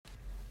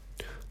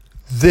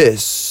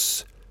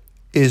This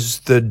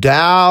is the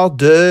Dao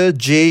De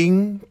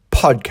Jing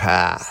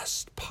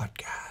podcast.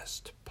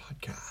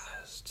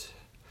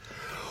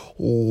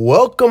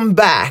 Welcome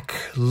back,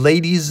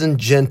 ladies and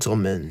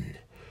gentlemen,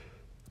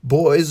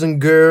 boys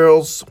and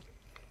girls,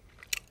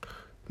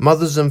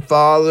 mothers and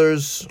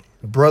fathers,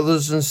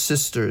 brothers and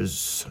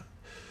sisters,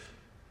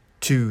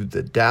 to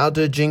the Dao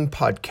De Jing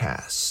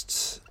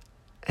podcast,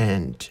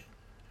 and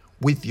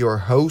with your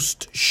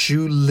host,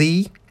 Shu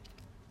Li,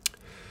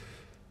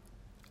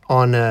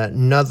 on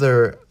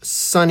another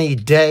sunny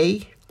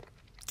day.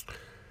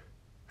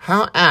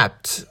 How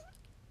apt.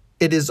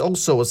 It is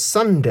also a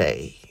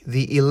Sunday,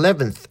 the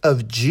 11th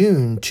of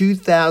June,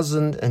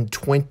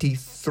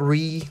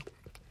 2023,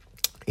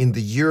 in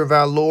the year of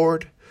our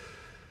Lord,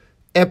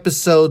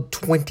 episode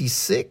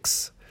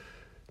 26.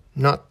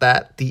 Not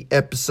that the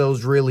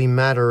episodes really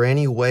matter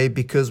anyway,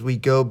 because we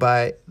go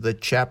by the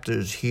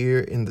chapters here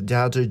in the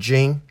Dao De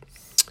Jing.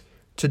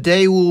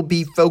 Today we'll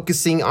be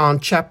focusing on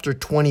chapter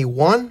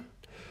 21,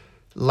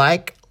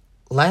 like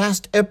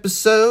last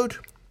episode.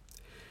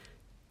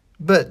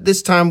 But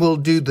this time we'll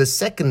do the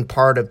second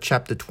part of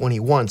chapter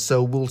 21.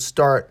 So we'll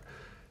start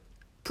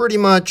pretty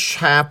much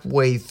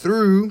halfway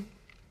through,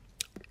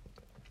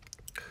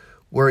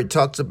 where it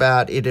talks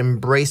about it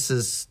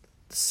embraces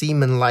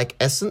semen-like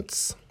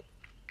essence.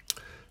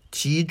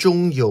 其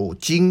中有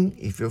精,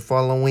 if you're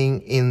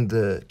following in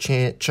the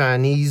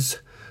Chinese,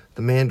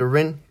 the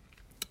Mandarin.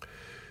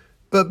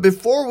 But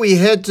before we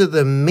head to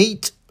the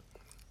meat,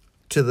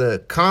 to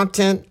the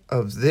content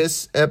of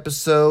this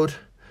episode,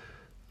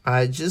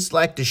 I'd just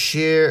like to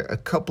share a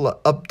couple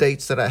of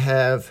updates that I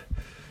have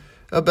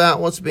about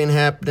what's been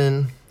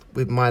happening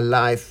with my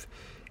life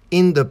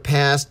in the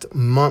past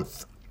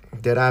month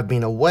that I've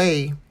been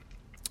away.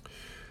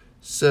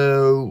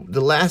 So the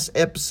last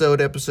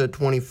episode, episode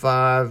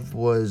 25,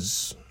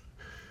 was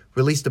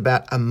released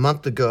about a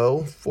month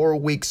ago, 4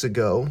 weeks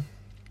ago.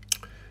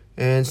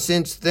 And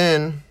since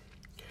then,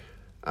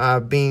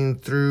 I've been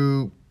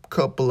through a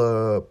couple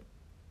of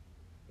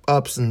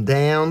ups and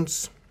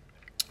downs.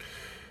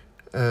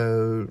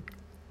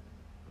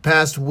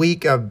 Past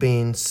week I've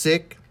been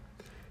sick,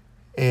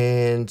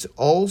 and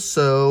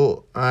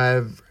also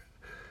I've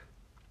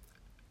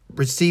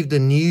received the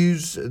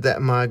news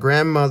that my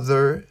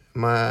grandmother,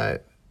 my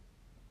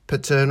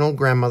paternal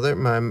grandmother,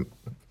 my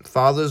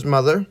father's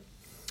mother,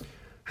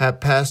 had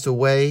passed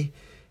away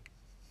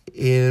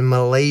in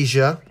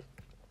Malaysia,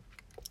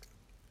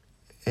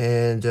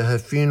 and her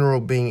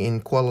funeral being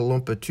in Kuala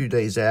Lumpur 2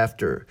 days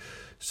after.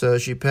 So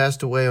she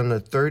passed away on the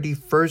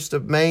 31st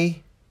of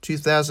May,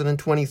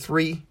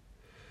 2023,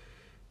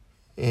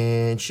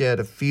 and she had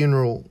a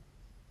funeral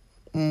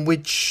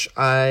which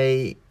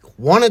I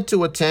wanted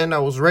to attend. I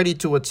was ready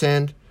to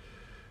attend,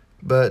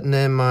 but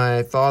then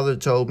my father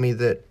told me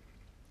that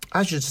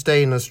I should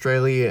stay in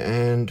Australia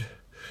and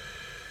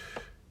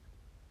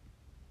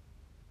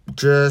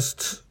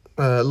just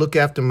look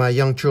after my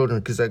young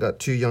children, because I got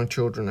 2 young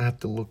children I have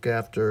to look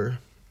after,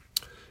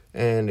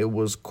 and it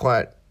was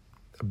quite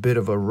a bit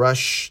of a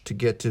rush to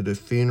get to the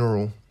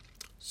funeral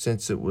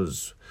since it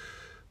was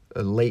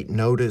a late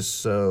notice.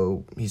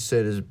 So he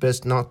said it's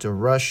best not to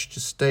rush,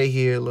 just stay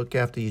here, look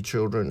after your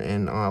children,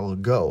 and I'll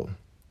go.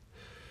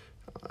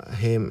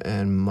 Him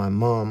and my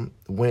mom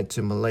went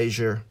to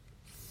Malaysia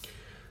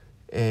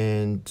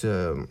and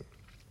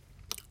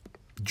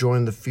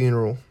joined the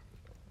funeral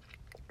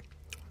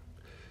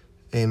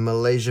in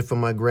Malaysia for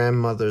my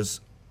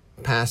grandmother's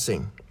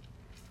passing.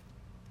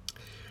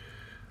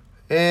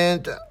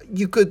 And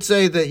you could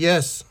say that,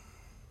 yes,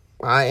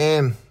 I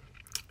am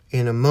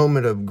in a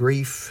moment of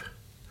grief,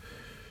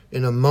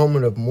 in a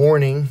moment of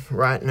mourning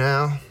right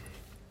now.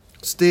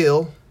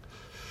 Still,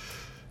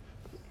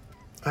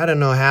 I don't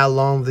know how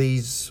long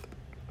these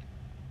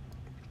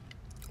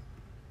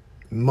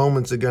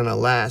moments are going to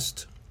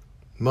last.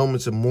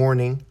 Moments of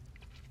mourning,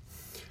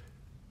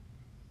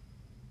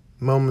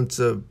 moments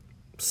of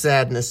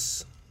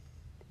sadness,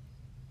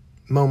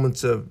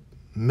 moments of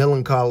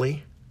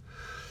melancholy,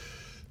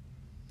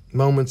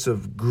 moments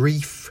of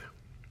grief.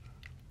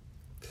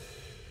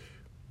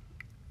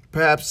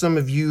 Perhaps some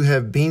of you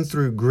have been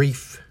through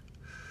grief.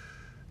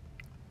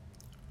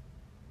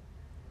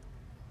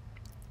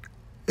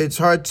 It's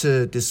hard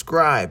to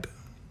describe.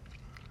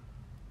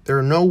 There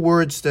are no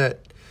words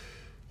that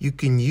you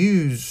can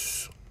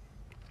use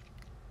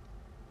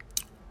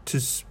to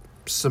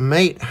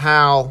summate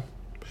how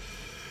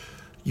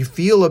you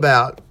feel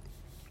about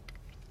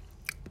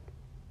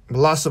the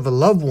loss of a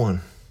loved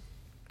one,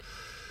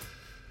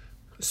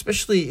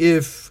 especially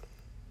if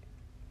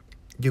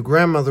your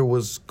grandmother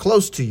was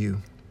close to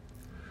you,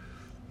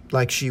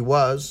 like she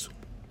was.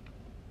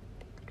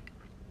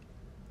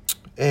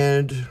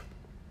 And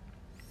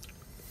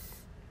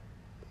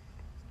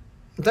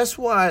that's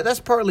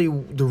partly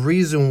the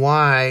reason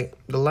why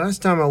the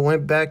last time I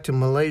went back to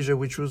Malaysia,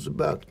 which was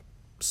about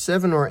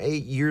 7 or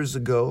 8 years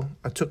ago,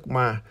 I took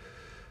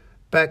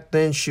back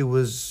then she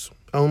was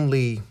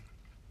only,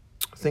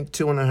 I think,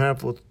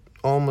 2.5 with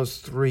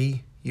almost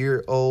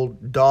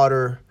 3-year-old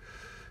daughter,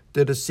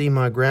 there to see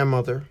my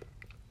grandmother.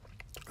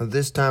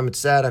 This time it's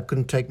sad I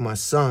couldn't take my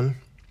son.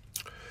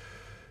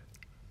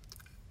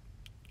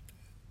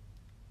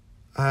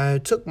 I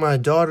took my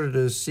daughter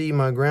to see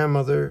my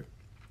grandmother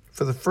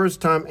for the first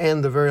time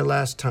and the very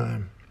last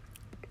time.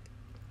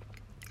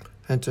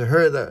 And to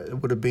her,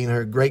 that would have been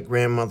her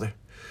great-grandmother.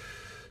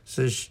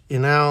 So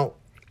in our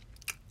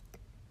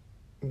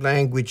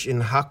language,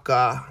 in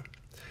Hakka,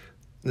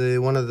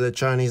 one of the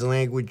Chinese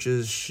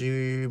languages,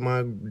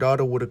 my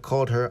daughter would have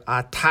called her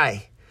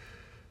Atai.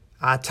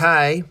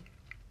 Atai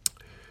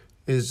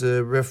is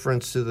a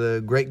reference to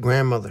the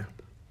great-grandmother.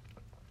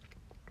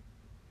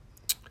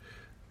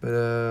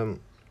 But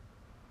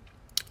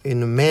in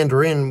the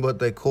Mandarin, what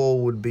they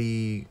call would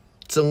be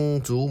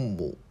曾祖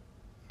母.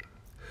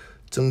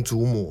 曾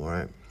祖母,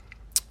 right?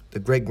 The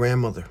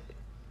great-grandmother.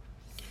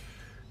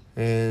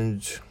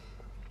 And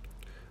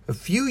a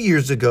few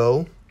years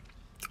ago,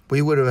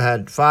 we would have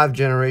had 5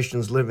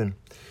 generations living.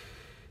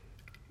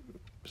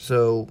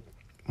 So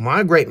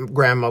my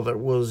great-grandmother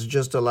was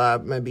just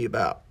alive maybe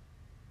about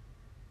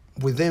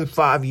within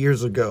 5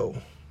 years ago.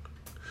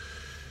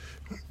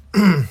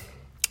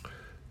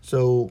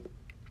 So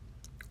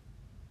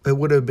it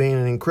would have been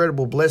an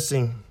incredible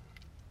blessing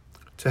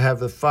to have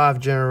the 5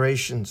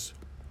 generations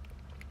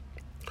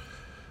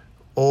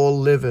all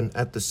living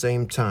at the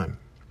same time.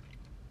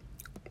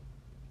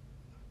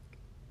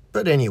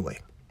 But anyway,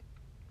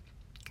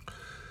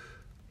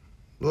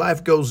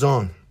 life goes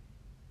on.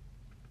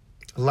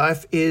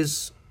 Life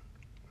is,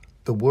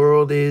 the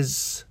world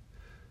is,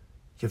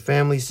 your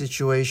family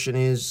situation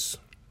is,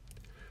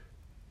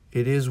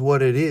 it is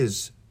what it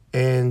is.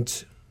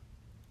 And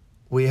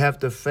we have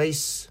to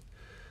face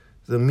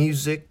the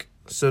music,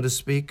 so to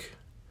speak.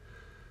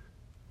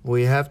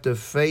 We have to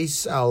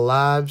face our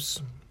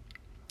lives.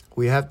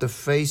 We have to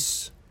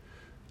face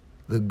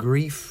the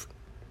grief,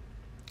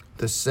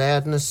 the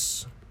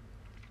sadness,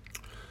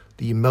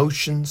 the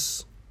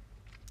emotions.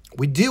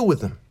 We deal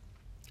with them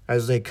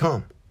as they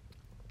come.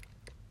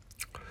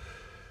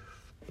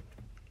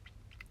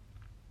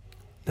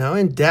 Now,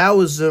 in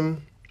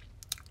Taoism,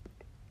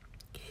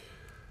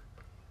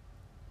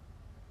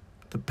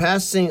 the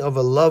passing of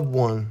a loved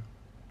one,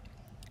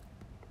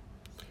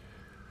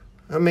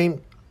 I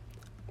mean,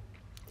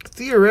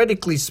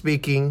 theoretically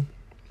speaking,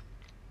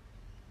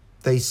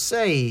 they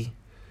say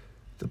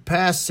the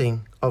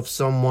passing of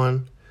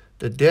someone,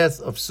 the death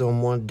of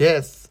someone,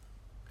 death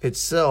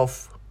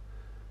itself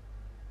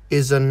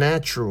is a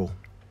natural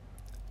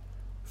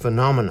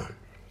phenomenon.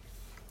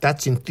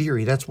 That's in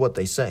theory. That's what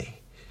they say.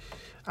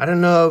 I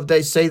don't know if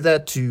they say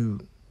that to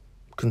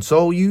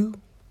console you.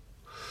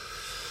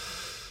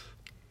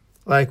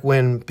 Like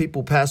when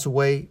people pass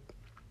away,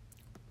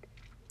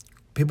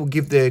 people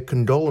give their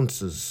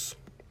condolences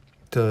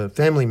to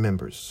family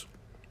members.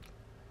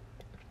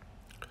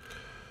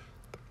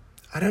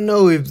 I don't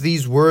know if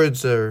these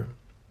words are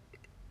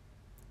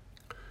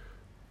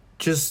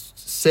just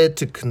said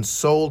to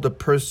console the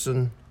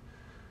person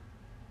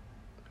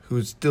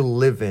who's still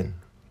living,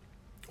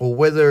 or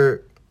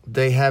whether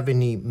they have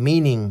any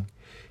meaning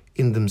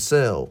in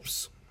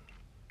themselves.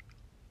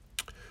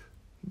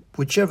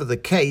 Whichever the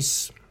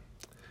case,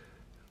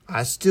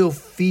 I still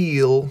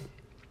feel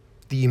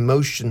the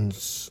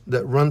emotions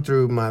that run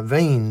through my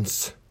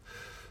veins,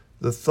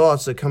 the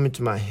thoughts that come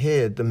into my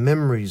head, the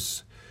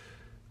memories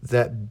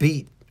that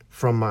beat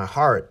from my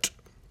heart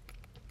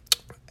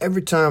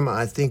every time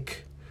I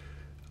think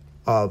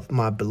of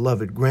my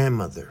beloved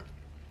grandmother.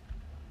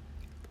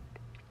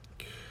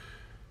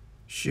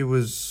 She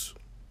was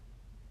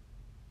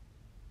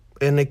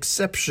an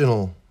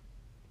exceptional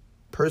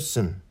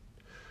person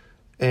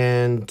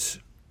and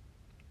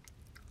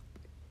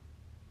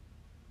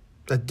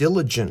a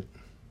diligent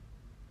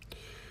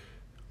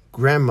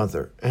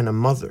grandmother and a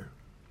mother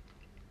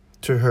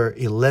to her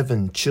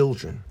 11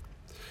 children.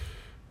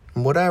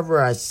 And whatever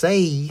I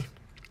say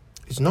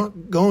is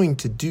not going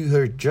to do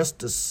her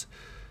justice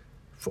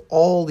for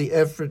all the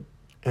effort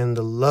and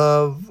the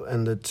love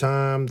and the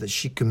time that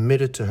she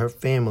committed to her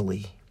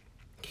family.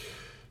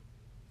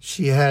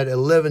 She had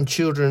 11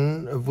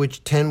 children, of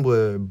which 10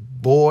 were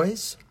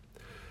boys,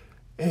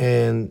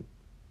 and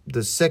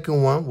the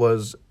second one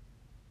was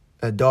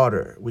a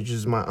daughter, which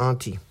is my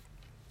auntie.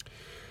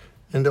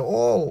 And they're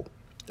all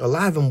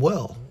alive and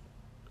well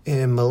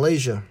in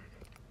Malaysia.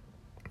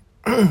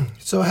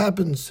 So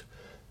happens,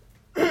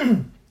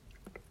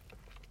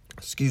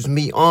 excuse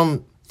me,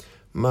 on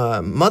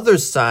my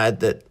mother's side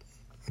that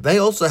they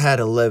also had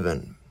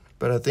 11,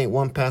 but I think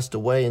one passed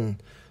away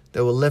and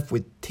they were left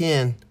with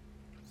 10.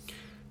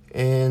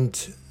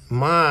 And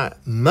my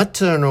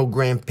maternal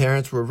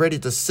grandparents were ready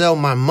to sell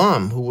my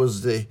mom, who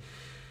was the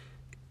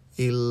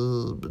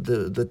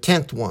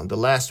 10th one, the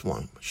last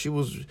one.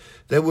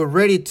 They were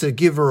ready to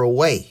give her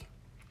away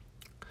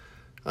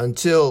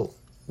until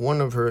one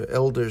of her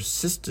elder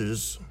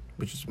sisters,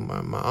 which is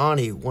my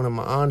auntie, one of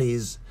my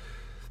aunties,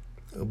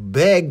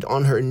 begged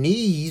on her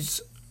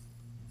knees,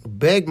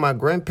 begged my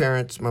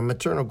grandparents, my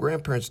maternal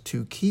grandparents,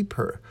 to keep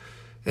her.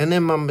 And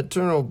then my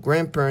maternal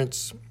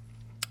grandparents,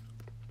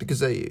 because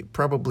they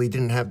probably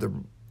didn't have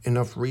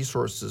enough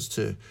resources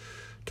to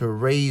to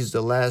raise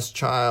the last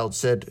child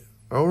said,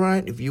 all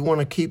right, if you want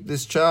to keep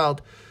this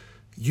child,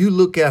 you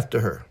look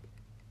after her.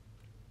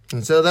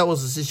 And so that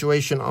was the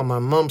situation on my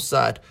mom's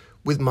side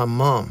with my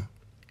mom.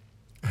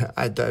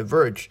 I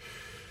diverge.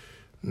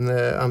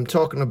 I'm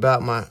talking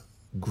about my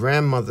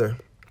grandmother.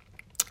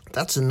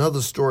 That's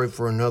another story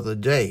for another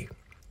day.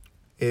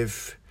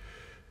 If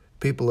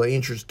people are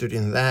interested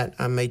in that,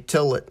 I may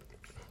tell it.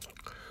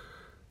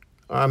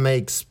 I may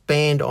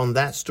expand on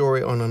that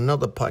story on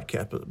another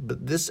podcast.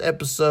 But this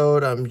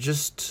episode, I'm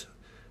just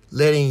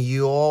letting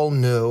you all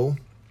know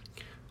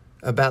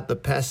about the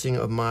passing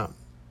of my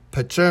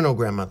paternal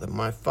grandmother,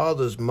 my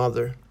father's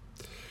mother,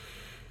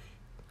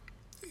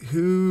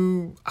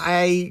 who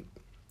I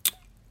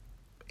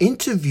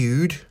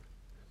interviewed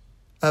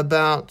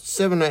about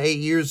 7 or 8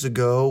 years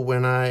ago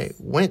when I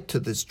went to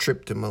this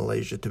trip to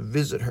Malaysia to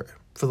visit her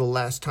for the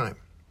last time.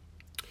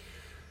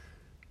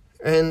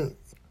 And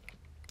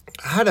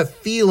I had a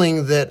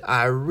feeling that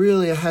I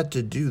really had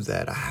to do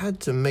that. I had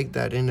to make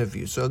that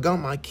interview. So I got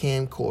my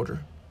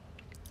camcorder,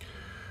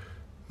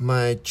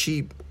 my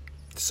cheap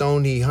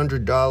Sony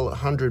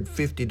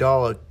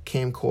 $150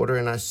 camcorder,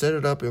 and I set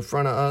it up in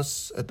front of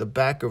us at the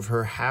back of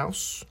her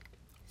house,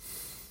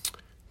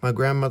 my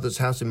grandmother's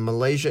house in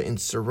Malaysia in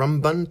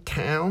Seremban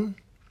town.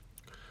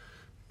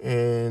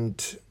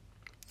 And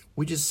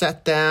we just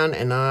sat down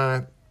and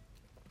I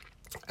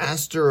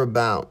asked her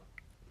about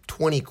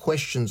 20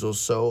 questions or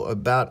so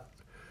about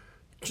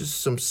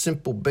just some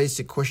simple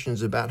basic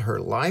questions about her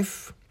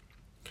life,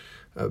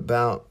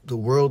 about the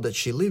world that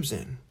she lives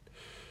in.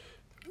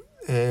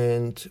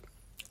 And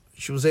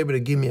she was able to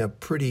give me a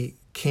pretty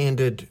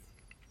candid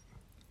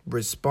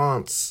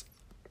response.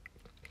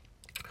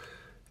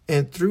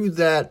 And through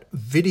that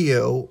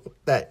video,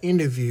 that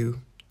interview,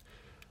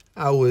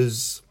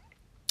 we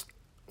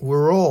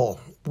were all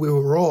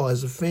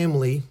as a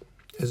family,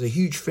 as a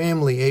huge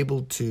family,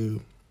 able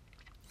to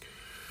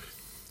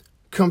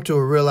come to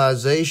a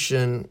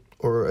realization,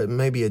 or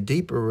maybe a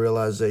deeper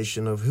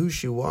realization, of who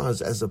she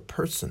was as a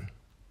person,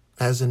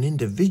 as an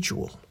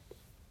individual,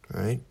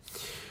 right?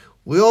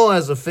 We all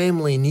as a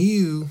family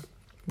knew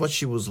what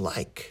she was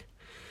like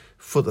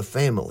for the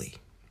family.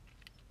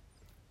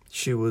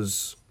 She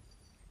was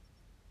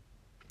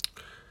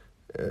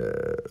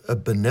a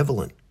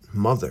benevolent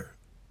mother.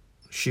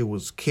 She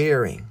was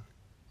caring.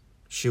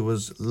 She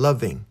was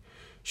loving.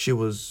 She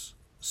was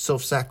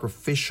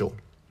self-sacrificial.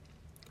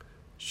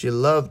 She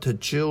loved her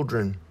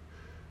children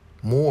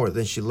more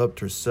than she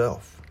loved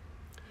herself.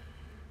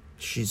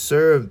 She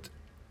served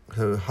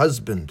her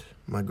husband,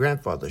 my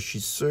grandfather. She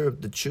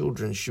served the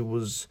children. She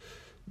was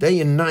day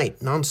and night,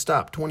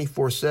 nonstop,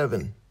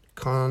 24/7,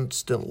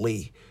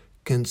 constantly,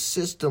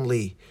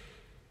 consistently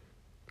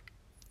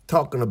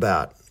talking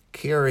about,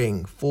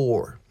 caring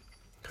for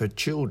her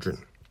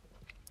children,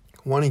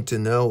 wanting to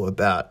know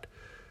about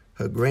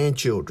her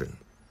grandchildren.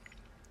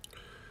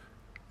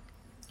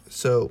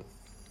 So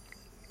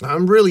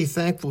I'm really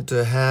thankful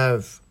to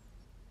have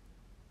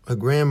a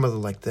grandmother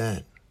like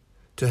that,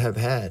 to have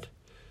had,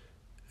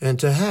 and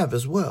to have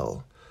as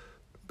well.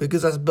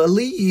 Because I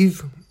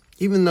believe,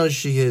 even though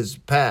she has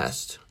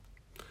passed,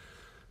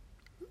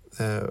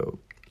 and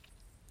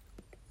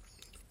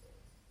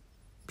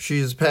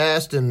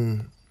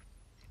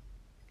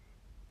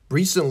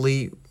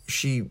recently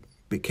she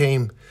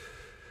became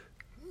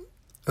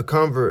a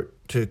convert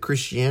to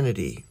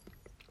Christianity.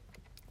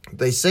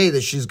 They say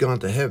that she's gone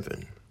to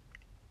heaven.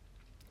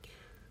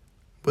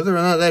 Whether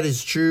or not that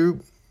is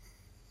true,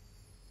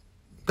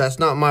 that's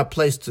not my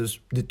place to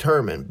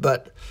determine.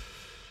 But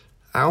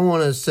I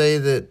want to say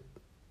that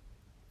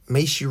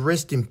may she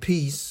rest in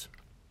peace.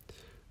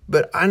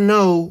 But I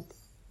know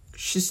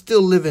she's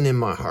still living in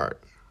my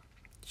heart.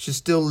 She's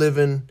still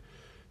living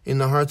in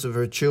the hearts of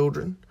her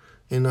children,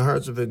 in the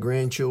hearts of her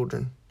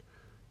grandchildren,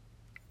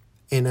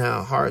 in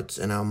our hearts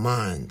and our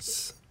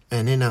minds,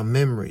 and in our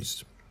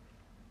memories.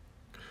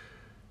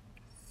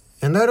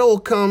 And that all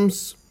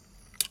comes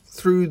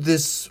through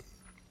this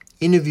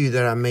interview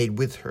that I made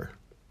with her.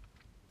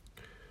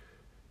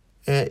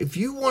 If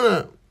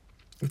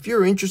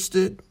you're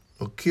interested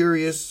or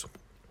curious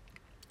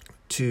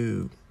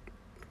to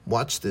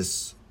watch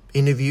this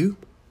interview,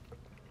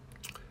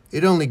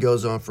 it only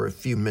goes on for a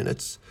few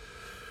minutes.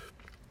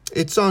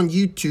 It's on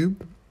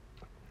YouTube.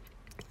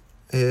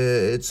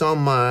 It's on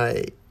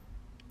my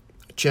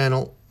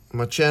channel.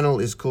 My channel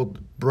is called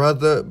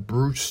Brother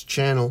Bruce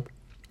Channel.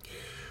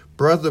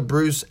 Brother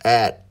Bruce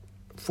at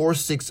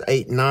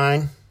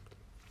 4689.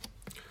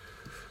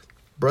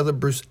 Brother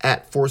Bruce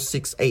at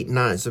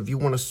 4689. So if you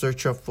want to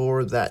search up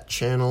for that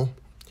channel,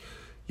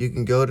 you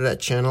can go to that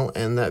channel,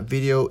 and that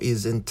video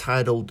is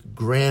entitled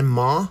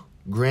Grandma,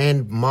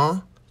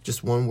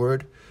 just one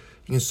word.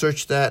 You can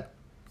search that,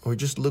 or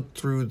just look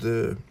through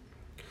the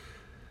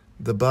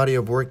body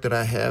of work that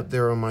I have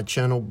there on my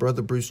channel,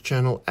 Brother Bruce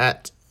Channel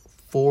at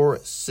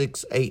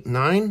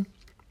 4689,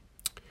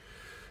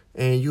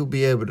 and you'll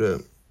be able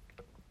to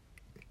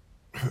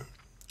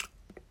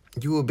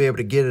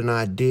get an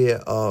idea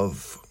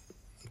of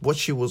what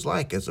she was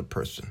like as a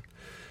person.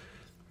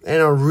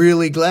 And I'm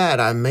really glad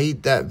I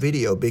made that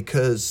video,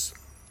 because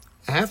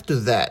after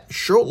that,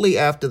 shortly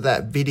after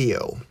that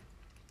video,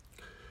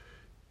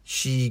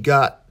 she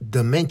got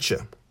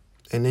dementia.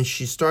 And then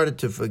she started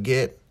to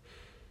forget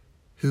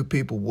who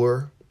people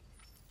were.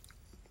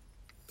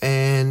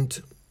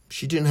 And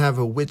she didn't have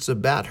her wits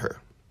about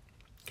her.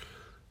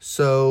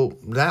 So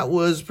that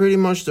was pretty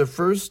much the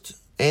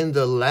first and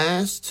the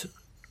last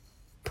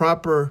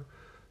proper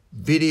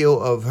video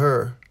of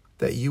her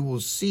that you will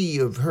see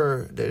of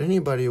her, that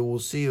anybody will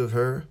see of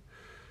her,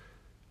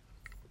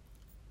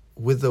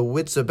 with the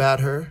wits about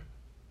her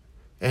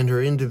and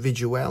her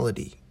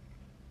individuality.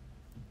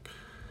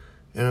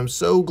 And I'm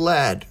so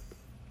glad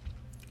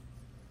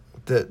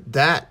that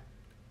that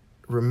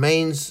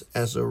remains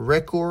as a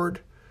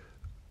record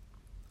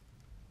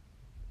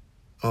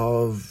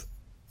of,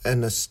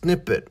 and a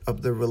snippet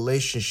of the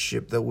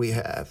relationship that we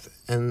have,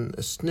 and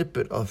a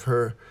snippet of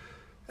her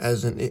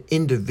as an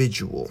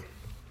individual.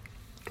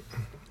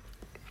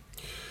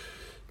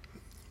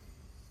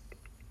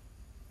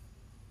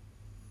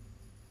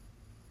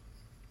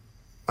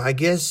 I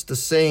guess the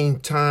saying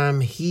time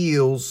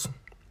heals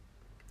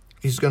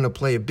is going to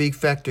play a big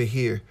factor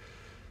here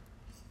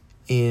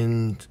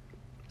in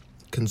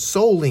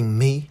consoling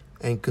me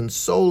and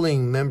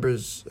consoling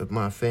members of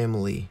my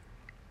family.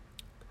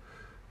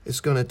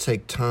 It's going to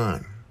take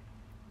time.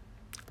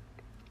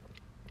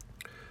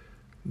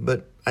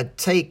 But I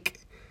take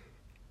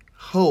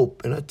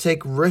hope and I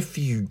take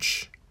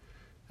refuge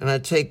and I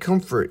take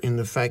comfort in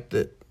the fact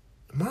that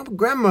my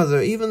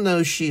grandmother, even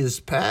though she is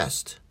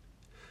passed,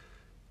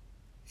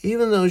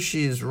 even though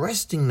she is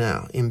resting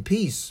now in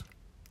peace,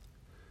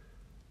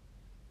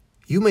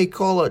 you may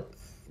call it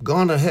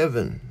gone to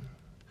heaven,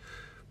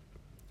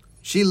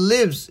 she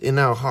lives in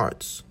our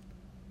hearts.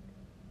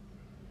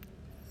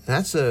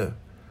 That's a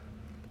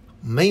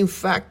main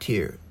fact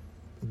here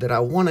that I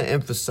want to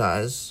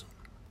emphasize,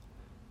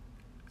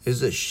 is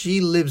that she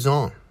lives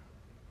on.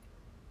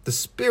 The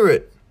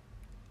spirit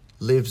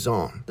lives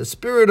on. The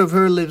spirit of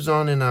her lives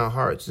on in our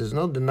hearts. There's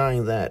no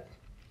denying that.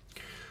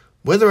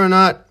 Whether or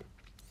not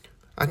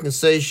I can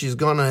say she's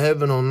gone to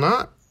heaven or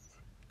not,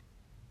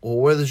 or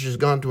whether she's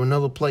gone to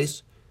another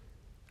place,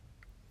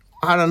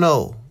 I don't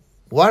know.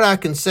 What I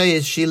can say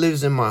is she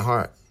lives in my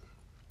heart.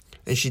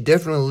 And she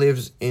definitely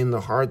lives in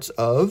the hearts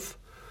of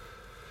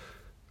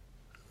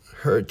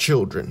her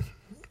children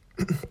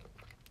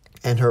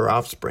and her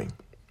offspring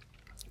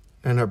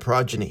and her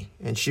progeny.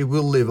 And she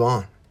will live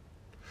on.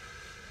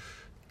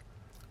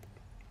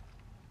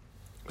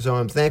 So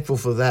I'm thankful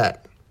for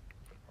that.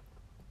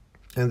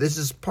 And this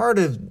is part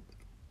of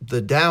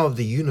the Tao of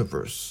the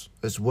universe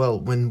as well.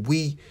 When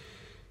we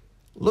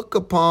look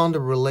upon the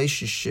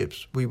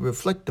relationships, we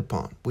reflect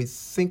upon, we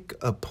think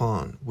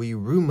upon, we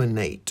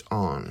ruminate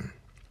on,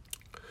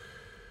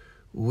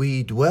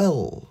 we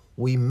dwell,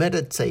 we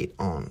meditate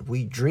on,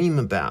 we dream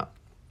about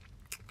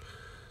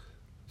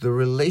the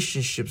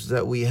relationships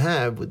that we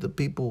have with the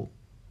people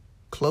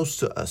close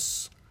to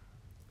us.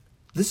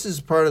 This is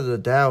part of the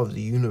Tao of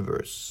the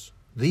universe.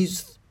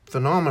 These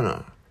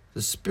phenomena,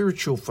 the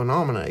spiritual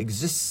phenomena,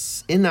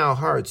 exists in our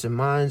hearts and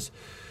minds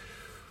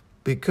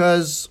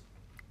because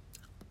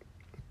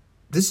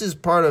this is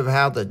part of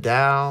how the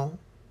Tao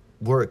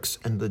works,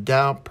 and the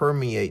Tao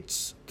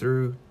permeates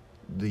through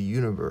the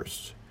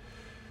universe.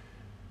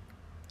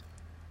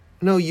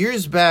 You know,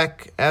 years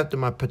back, after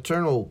my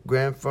paternal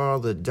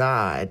grandfather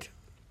died,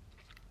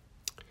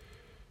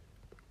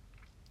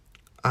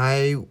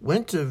 I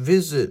went to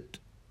visit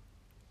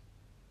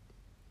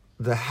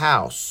the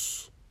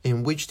house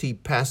in which he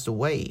passed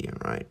away,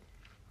 right?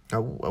 I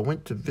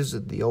went to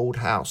visit the old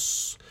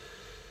house.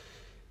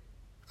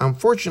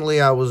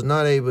 Unfortunately, I was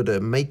not able to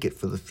make it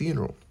for the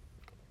funeral.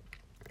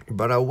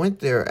 But I went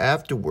there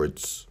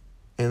afterwards,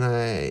 and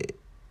I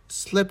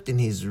slept in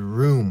his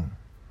room.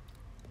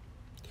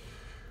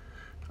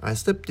 I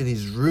slept in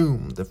his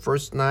room the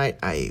first night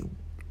I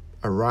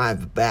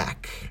arrived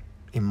back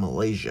in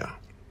Malaysia.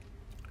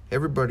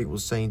 Everybody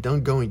was saying,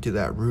 don't go into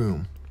that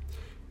room.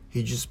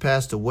 He just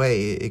passed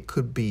away. It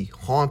could be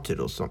haunted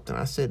or something.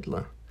 I said,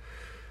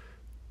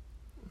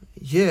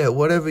 yeah,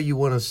 whatever you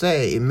want to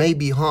say. It may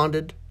be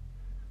haunted.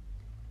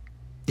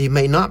 It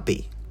may not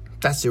be.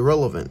 That's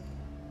irrelevant.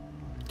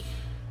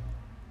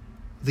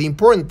 The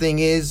important thing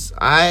is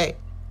I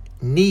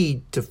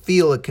need to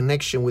feel a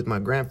connection with my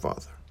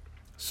grandfather.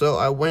 So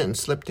I went and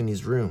slept in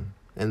his room.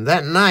 And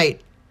that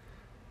night,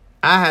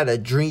 I had a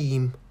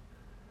dream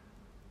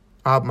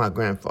of my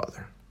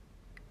grandfather.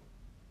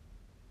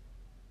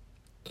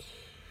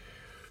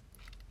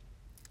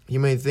 You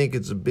may think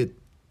it's a bit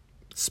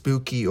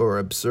spooky or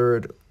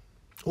absurd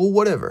or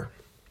whatever,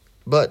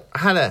 but I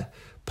had a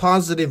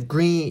positive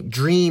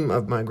dream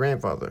of my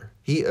grandfather.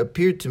 He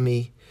appeared to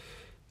me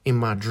in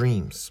my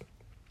dreams.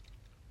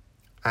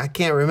 I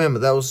can't remember.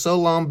 That was so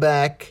long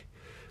back,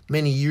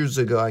 many years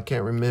ago, I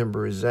can't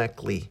remember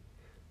exactly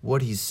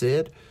what he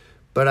said,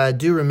 but I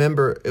do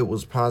remember it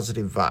was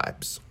positive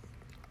vibes.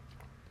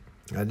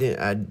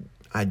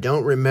 I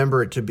don't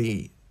remember it to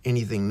be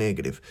anything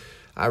negative.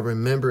 I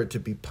remember it to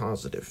be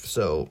positive.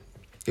 So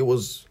It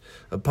was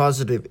a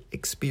positive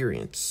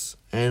experience,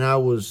 and I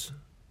was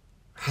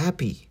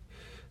happy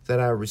that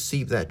I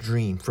received that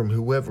dream from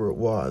whoever it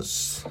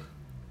was.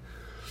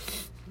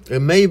 It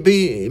may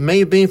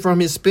have been from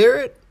his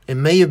spirit. It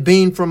may have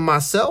been from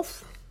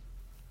myself.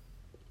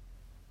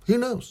 Who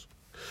knows?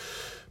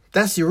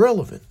 That's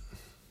irrelevant.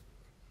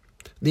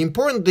 The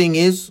important thing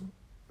is,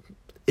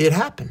 it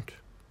happened.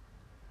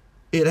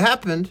 It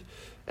happened,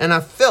 and I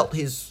felt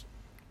his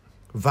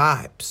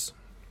vibes.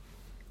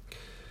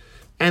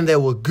 And they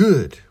were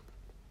good.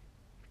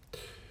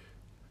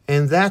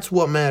 And that's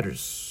what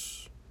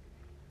matters.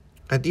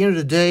 At the end of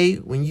the day,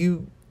 when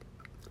you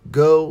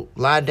go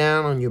lie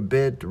down on your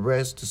bed to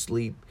rest, to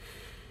sleep,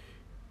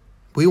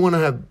 we want to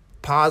have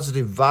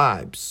positive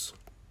vibes.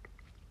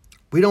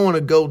 We don't want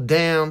to go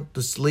down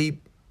to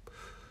sleep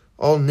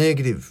all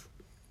negative,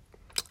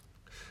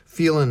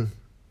 feeling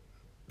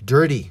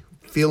dirty,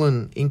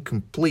 feeling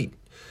incomplete.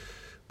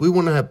 We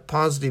want to have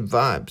positive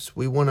vibes.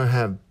 We want to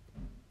have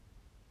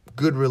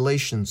good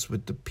relations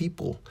with the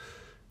people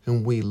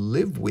whom we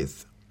live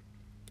with.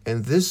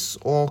 And this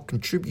all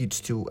contributes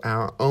to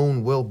our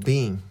own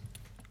well-being,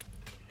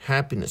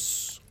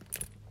 happiness.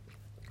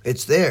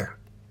 It's there,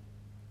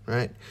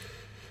 right?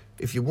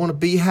 If you want to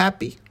be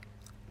happy,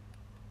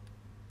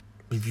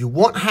 if you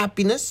want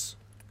happiness,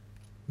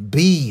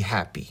 be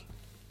happy.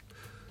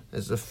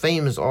 As a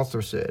famous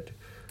author said,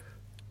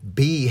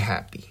 be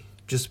happy.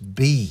 Just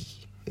be.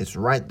 It's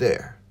right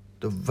there.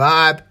 The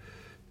vibe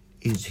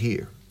is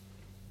here.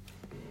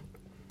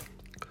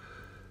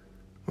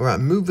 All right,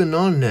 moving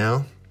on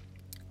now.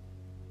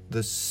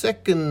 The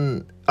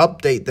second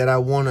update that I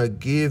want to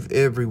give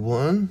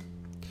everyone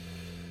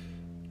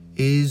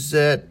is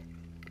that,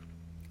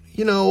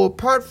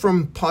 apart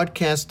from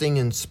podcasting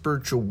and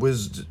spiritual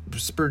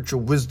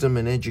wisdom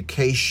and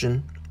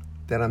education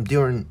that I'm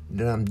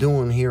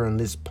doing here on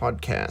this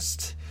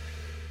podcast,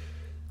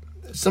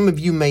 some of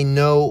you may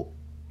know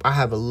I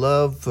have a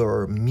love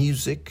for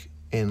music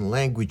and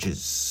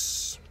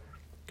languages.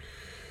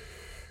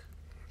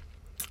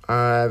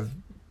 I've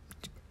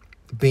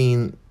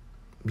been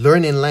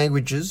learning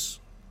languages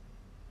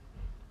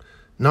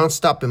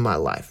nonstop in my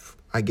life,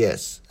 I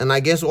guess. And I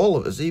guess all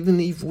of us, even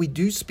if we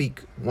do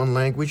speak one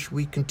language,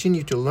 we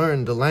continue to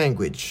learn the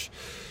language.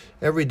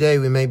 Every day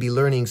we may be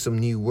learning some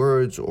new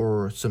words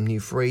or some new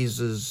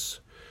phrases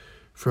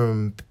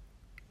from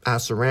our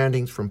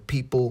surroundings, from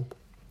people.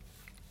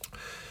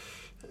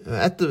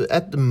 At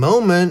the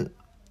moment,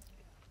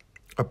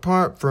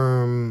 apart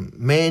from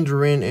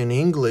Mandarin and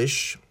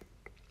English,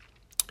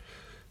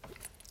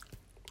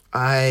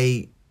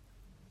 I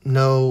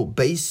know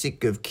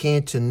basic of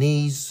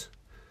Cantonese,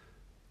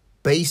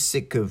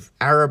 basic of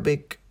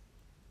Arabic,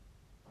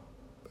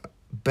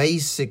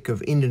 basic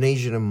of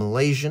Indonesian and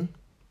Malaysian,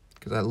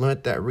 because I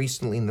learned that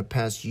recently in the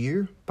past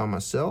year by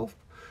myself.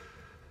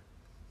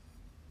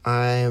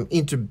 I am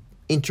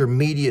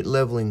intermediate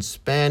level in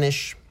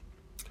Spanish.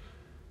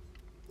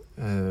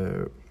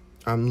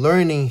 I'm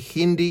learning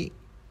Hindi.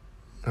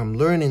 I'm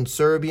learning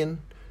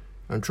Serbian.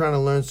 I'm trying to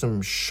learn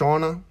some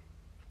Shona.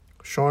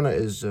 Shona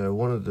is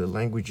one of the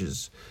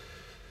languages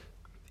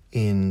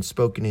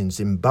spoken in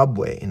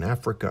Zimbabwe in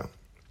Africa.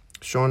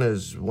 Shona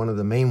is one of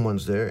the main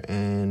ones there,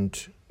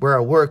 and where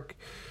I work,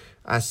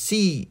 I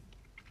see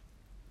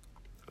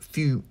a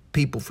few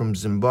people from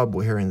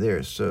Zimbabwe here and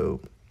there,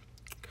 so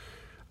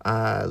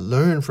I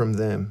learn from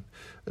them.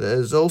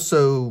 There's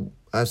also,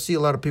 I see a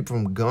lot of people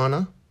from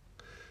Ghana,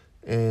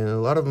 and a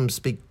lot of them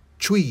speak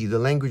Twi, the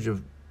language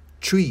of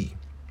Twi.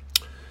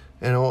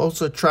 And I'll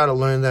also try to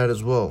learn that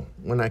as well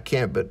when I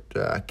can, but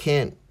I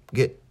can't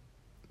get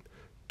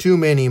too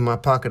many in my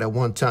pocket at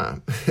one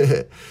time.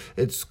 It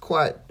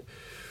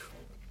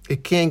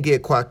can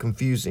get quite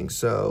confusing.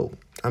 So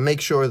I make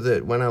sure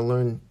that when I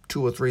learn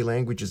 2 or 3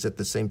 languages at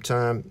the same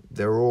time,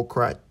 they're all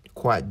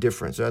quite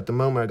different. So at the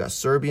moment I got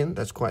Serbian,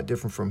 that's quite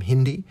different from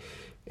Hindi,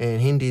 and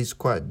Hindi is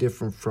quite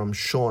different from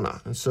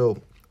Shona. And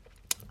so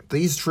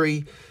these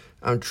 3,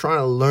 I'm trying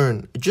to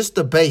learn just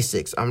the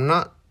basics. I'm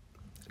not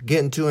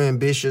getting too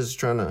ambitious,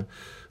 trying to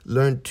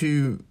learn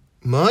too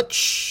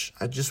much.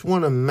 I just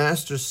want to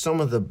master some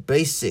of the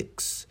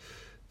basics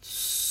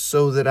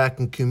so that I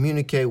can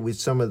communicate with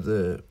some of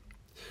the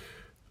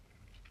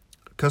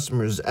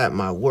customers at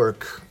my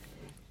work.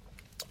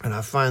 And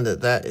I find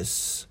that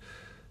is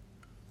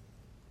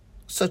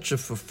such a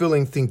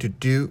fulfilling thing to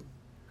do,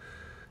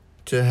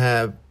 to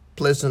have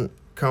pleasant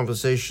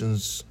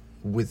conversations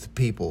with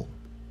people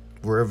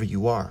wherever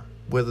you are,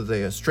 whether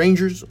they are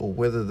strangers or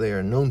whether they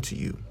are known to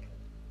you.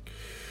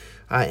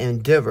 I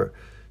endeavor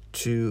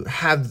to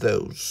have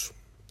those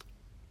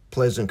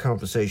pleasant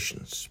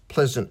conversations,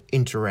 pleasant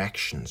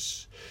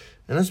interactions.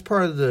 And that's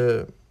part of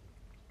the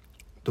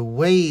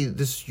way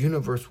this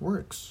universe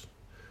works,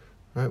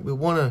 right? We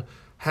want to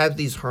have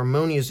these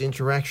harmonious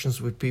interactions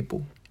with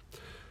people.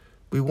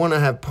 We want to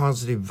have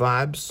positive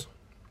vibes.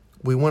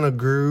 We want to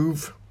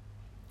groove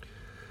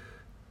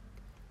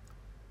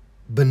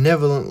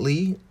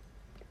benevolently.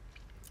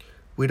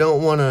 We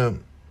don't want to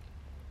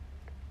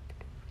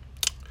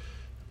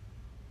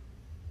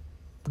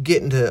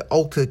get into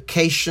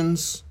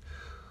altercations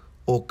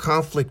or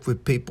conflict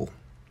with people.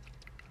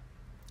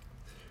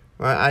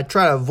 Right? I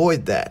try to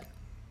avoid that,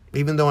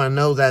 even though I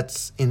know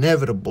that's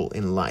inevitable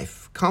in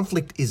life.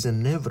 Conflict is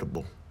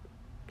inevitable.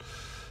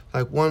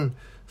 Like one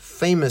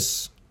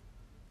famous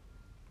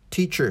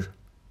teacher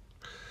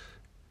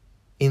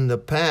in the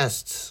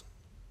past,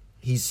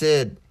 he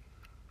said,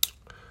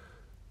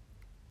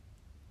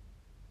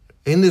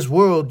 in this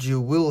world you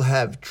will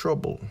have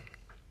trouble.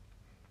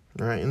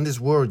 Right? In this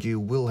world you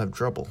will have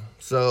trouble.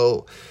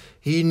 So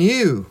he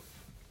knew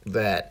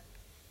that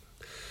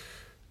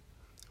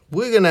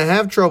we're going to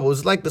have trouble.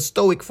 It's like the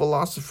Stoic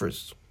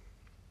philosophers.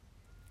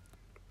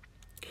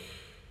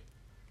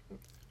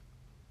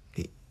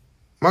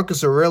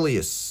 Marcus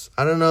Aurelius.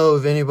 I don't know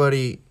if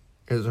anybody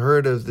has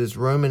heard of this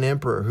Roman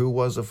emperor who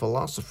was a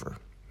philosopher.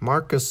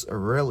 Marcus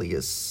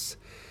Aurelius.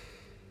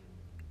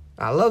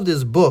 I love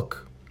this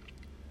book.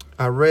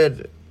 I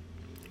read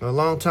a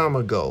long time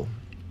ago.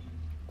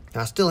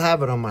 I still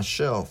have it on my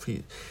shelf.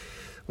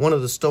 One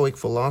of the Stoic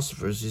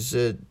philosophers, he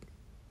said,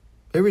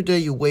 every day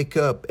you wake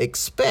up,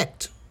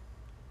 expect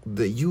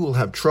that you will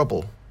have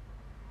trouble.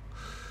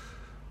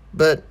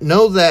 But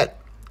know that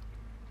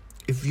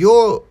if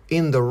you're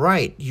in the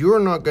right, you're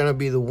not going to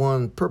be the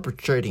one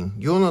perpetrating.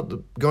 You're not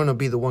going to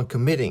be the one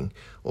committing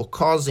or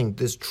causing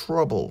this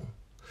trouble.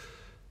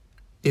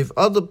 If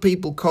other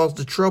people cause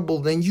the trouble,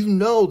 then you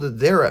know that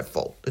they're at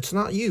fault. It's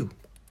not you.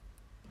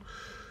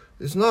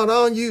 It's not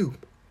on you.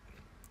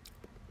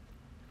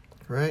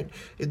 Right?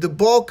 If the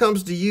ball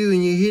comes to you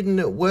and you're hitting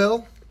it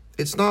well,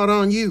 it's not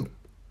on you.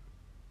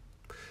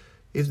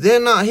 If they're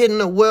not hitting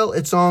it well,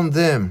 it's on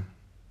them.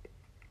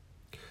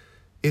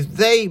 If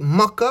they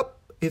muck up,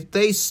 if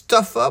they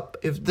stuff up,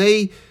 if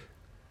they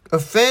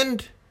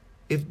offend,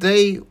 if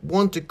they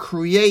want to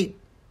create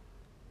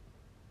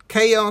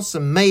chaos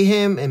and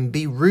mayhem and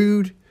be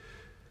rude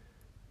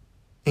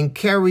and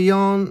carry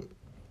on,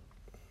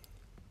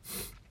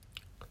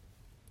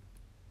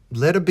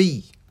 let it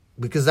be,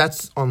 because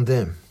that's on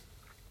them.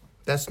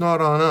 That's not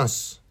on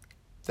us.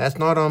 That's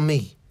not on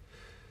me.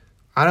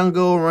 I don't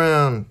go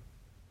around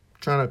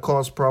trying to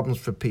cause problems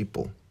for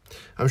people.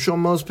 I'm sure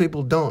most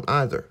people don't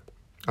either.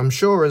 I'm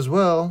sure as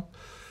well,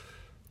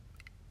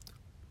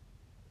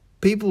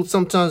 people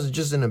sometimes are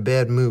just in a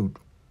bad mood.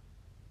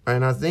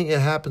 And I think it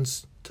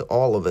happens to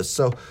all of us.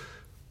 So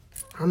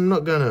I'm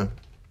not going to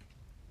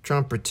try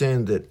and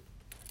pretend that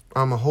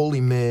I'm a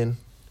holy man.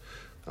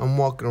 I'm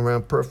walking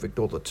around perfect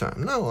all the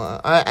time. No,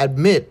 I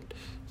admit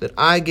that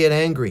I get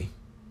angry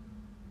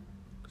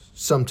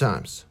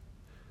sometimes.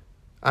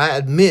 I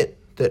admit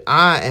that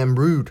I am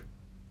rude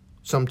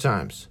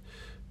sometimes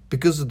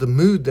because of the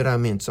mood that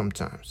I'm in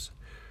sometimes.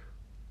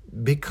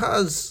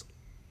 Because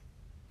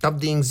of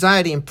the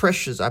anxiety and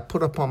pressures I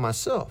put upon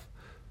myself.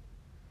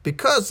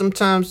 Because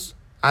sometimes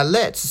I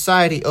let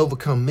society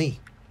overcome me.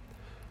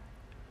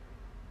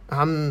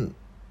 I'm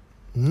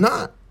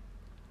not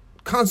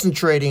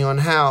concentrating on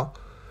how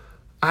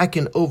I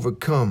can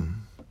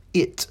overcome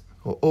it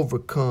or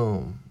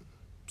overcome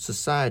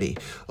society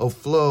or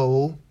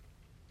flow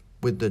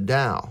with the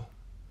Tao.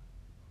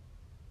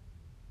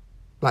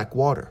 Like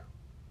water.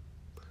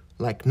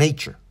 Like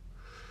nature.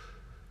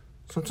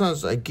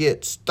 Sometimes I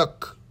get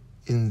stuck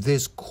in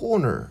this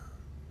corner.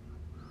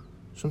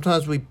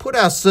 Sometimes we put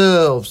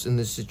ourselves in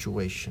this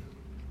situation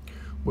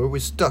where we're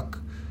stuck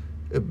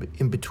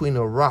in between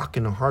a rock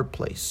and a hard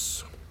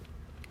place.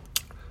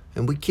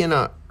 And we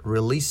cannot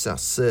release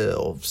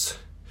ourselves.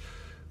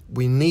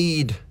 We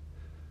need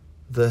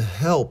the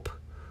help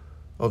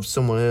of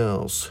someone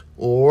else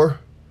or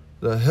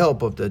the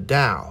help of the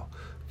Tao,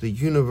 the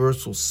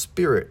universal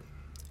spirit,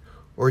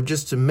 or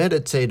just to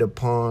meditate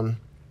upon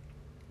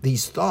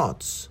these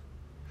thoughts.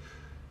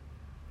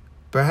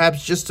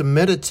 Perhaps just to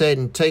meditate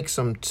and take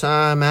some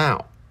time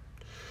out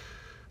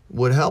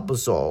would help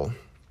us all.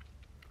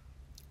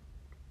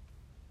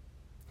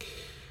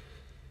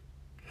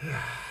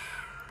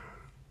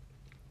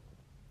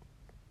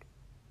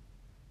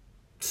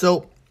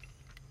 So,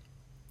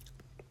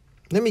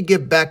 let me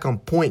get back on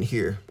point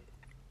here.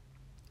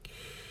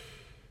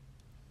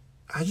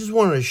 I just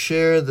wanted to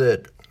share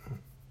that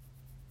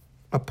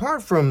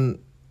apart from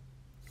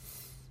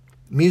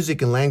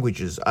music and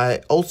languages, I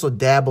also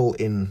dabble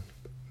in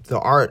the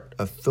art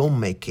of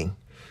filmmaking.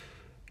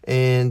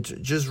 And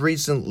just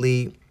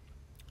recently,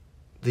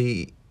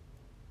 the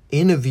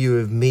interview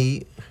of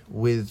me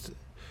with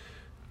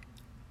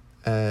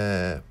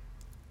a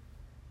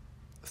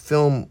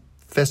film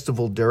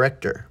festival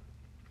director,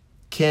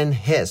 Ken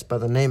Hess, by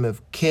the name of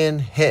Ken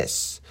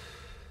Hess.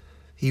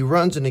 He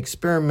runs an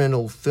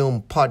experimental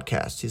film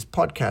podcast. His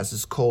podcast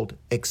is called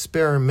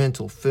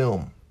Experimental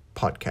Film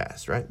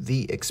Podcast, right?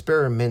 The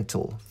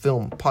Experimental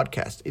Film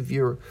Podcast. If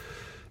you're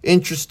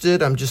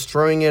interested, I'm just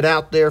throwing it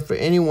out there for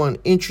anyone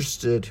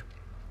interested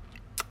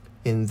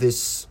in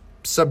this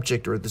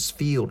subject or this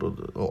field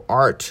or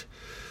art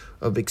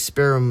of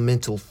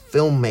experimental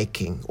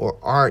filmmaking or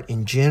art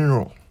in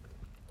general.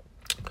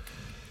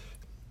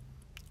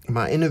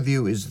 My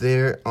interview is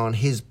there on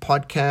his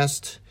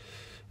podcast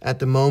at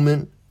the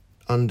moment.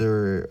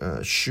 under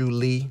Shu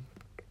Lee.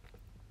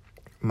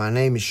 My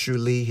name is Shu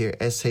Lee here,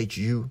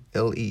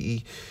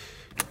 Shulee.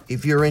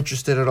 If you're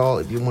interested at all,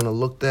 if you want to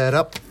look that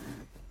up,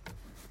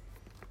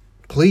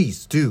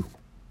 please do.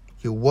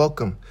 You're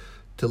welcome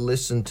to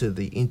listen to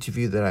the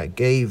interview that I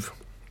gave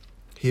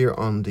here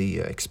on the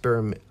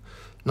experiment,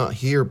 not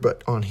here,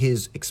 but on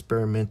his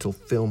experimental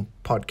film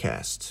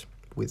podcast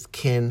with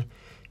Ken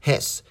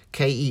Hess,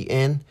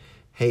 Kenhess.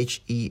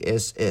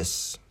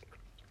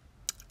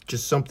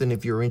 Just something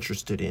if you're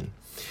interested in.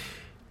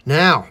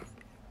 Now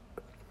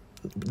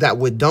that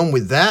we're done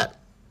with that,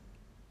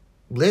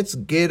 let's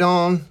get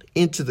on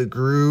into the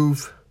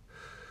groove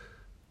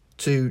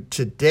to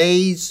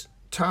today's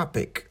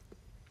topic.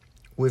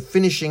 We're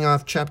finishing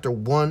off chapter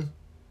 1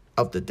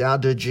 of the Tao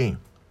Te Ching.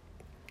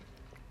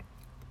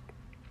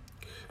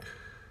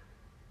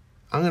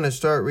 I'm going to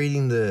start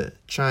reading the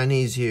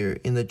Chinese here.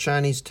 In the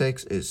Chinese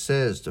text, it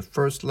says, the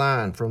first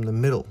line from the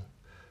middle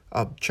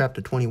of chapter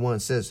 21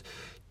 says,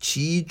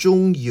 其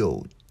中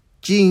有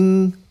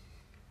经.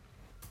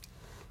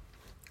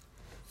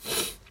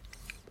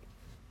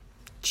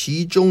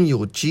 其中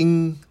有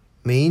经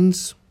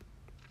means,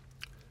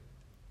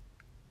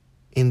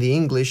 in the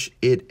English,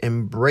 it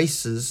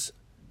embraces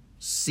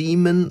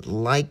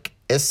semen-like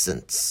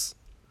essence.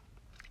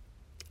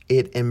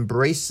 It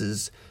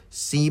embraces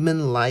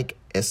semen-like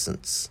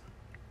essence.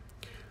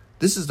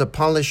 This is the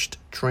polished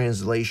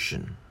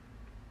translation.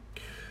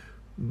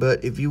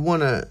 But if you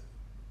want to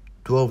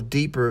delve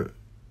deeper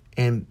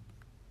and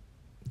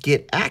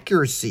get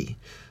accuracy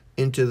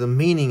into the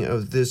meaning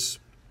of this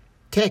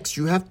text,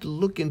 you have to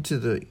look into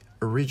the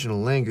original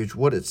language,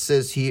 what it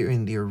says here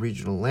in the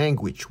original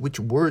language, which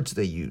words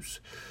they use.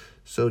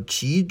 So,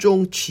 其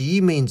中,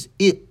 qi means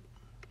it,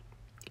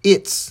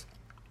 it's,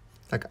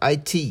 like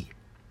IT,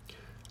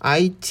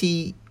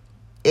 ITS,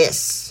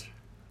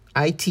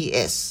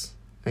 ITS,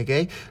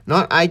 okay?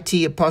 Not IT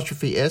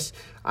apostrophe S,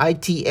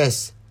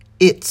 ITS,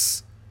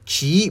 it's.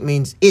 Qi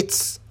means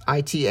it's,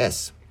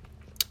 ITS.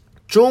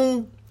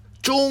 中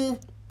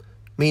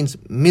means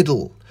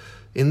middle.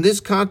 In this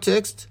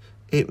context,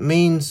 it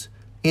means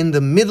in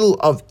the middle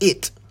of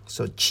it.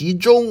 So 其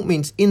中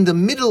means in the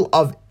middle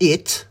of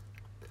it.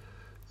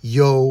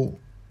 有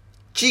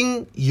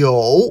经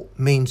有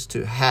means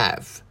to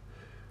have,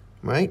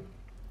 right?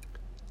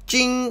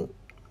 经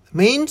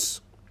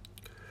means,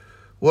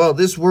 well,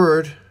 this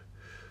word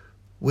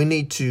we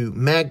need to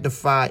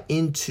magnify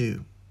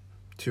into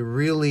to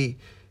really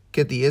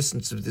get the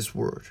essence of this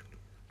word.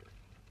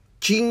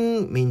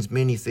 经 means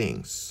many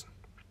things.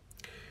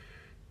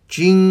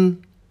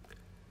 经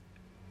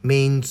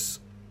means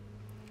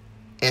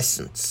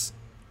essence.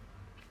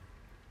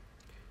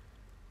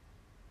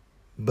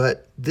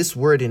 But this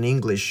word in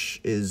English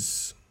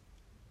is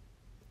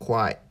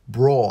quite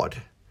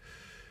broad.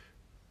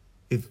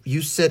 If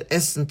you said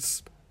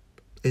essence,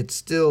 it's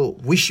still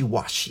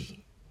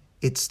wishy-washy.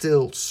 It's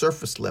still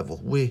surface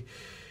level. We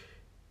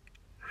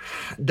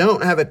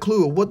don't have a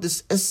clue of what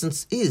this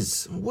essence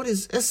is. What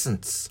is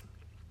essence?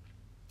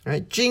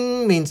 Right?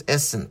 经 means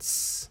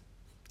essence.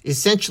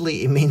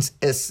 Essentially, it means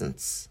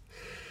essence.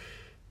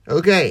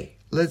 Okay,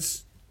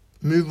 let's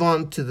move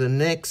on to the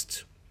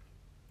next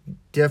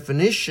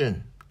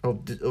definition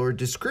or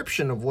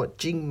description of what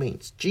jing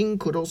means. Jing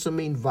could also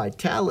mean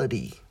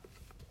vitality.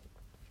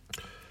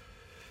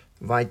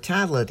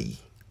 Vitality,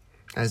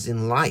 as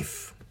in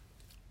life,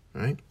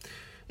 right?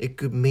 It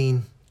could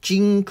mean,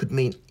 jing could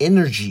mean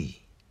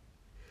energy.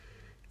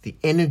 The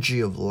energy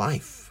of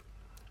life.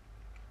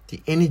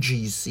 The energy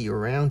you see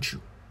around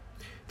you.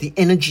 The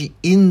energy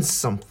in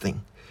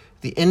something.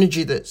 The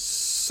energy that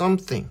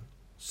something,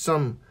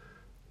 some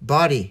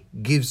body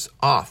gives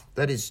off.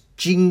 That is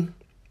jing.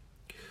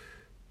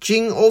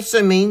 Jing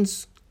also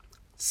means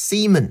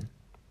semen,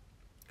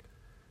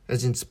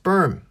 as in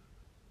sperm,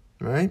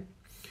 right?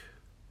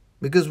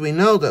 Because we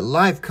know that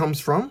life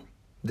comes from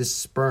this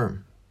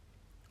sperm.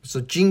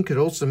 So jing could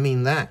also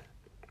mean that,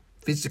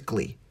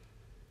 physically.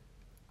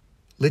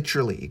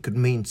 Literally, it could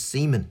mean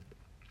semen.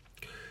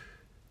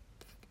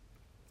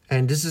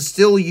 And this is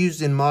still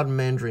used in modern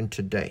Mandarin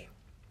today,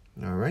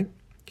 all right?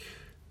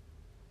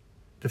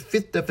 The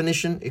fifth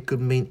definition, it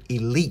could mean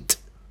elite.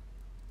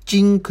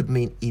 Jing could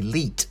mean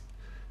elite,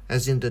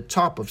 as in the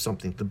top of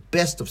something, the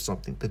best of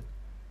something, the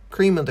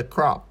cream of the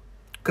crop,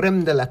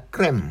 crème de la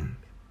crème,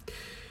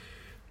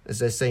 as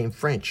they say in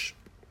French.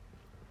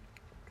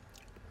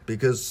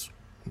 Because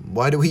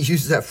why do we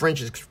use that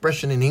French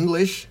expression in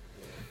English?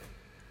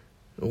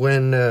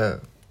 When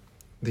the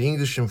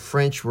English and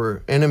French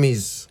were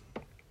enemies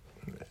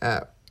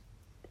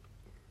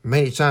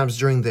many times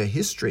during their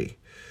history.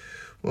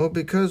 Well,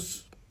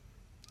 because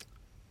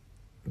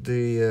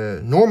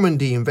the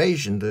Normandy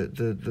invasion,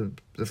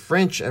 the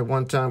French at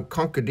one time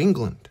conquered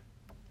England.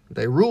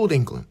 They ruled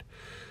England.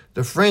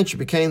 The French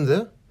became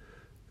the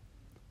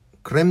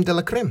crème de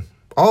la crème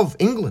of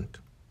England.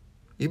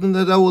 Even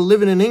though they were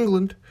living in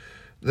England,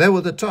 they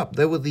were the top.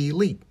 They were the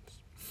elite.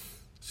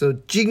 So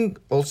jing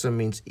also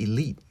means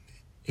elite.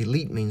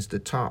 Elite means the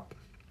top.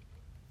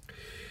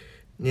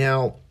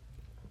 Now,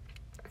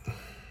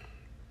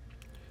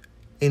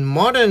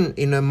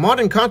 in a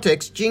modern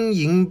context, 经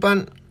营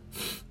班.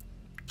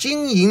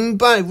 经营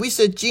班, if we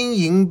said 经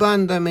营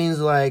班, that means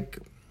like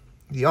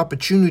the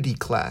opportunity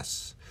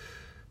class,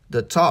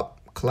 the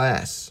top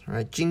class,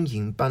 right? 经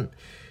营班.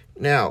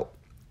 Now,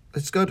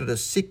 let's go to the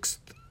sixth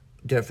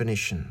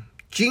definition.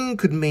 经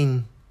could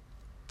mean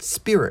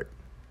spirit,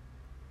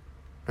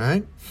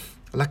 right?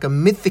 Like a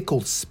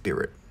mythical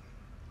spirit.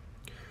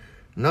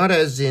 Not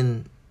as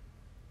in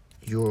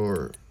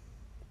your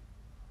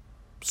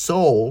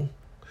soul.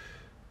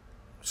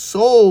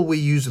 Soul, we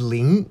use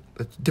灵.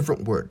 That's a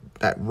different word.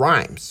 That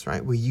rhymes,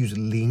 right? We use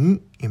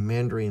灵 in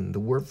Mandarin. The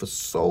word for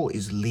soul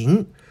is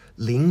灵,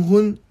 灵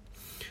魂.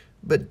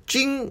 But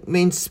经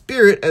means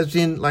spirit as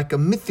in like a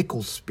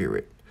mythical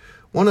spirit.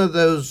 One of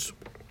those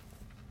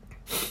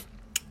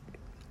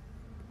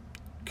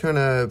kind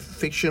of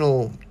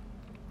fictional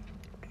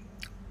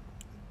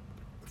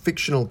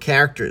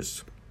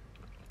characters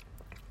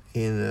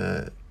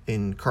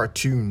in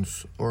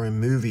cartoons or in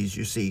movies.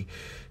 You see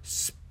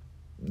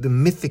the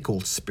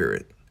mythical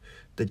spirit,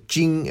 the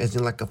jinn as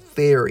in like a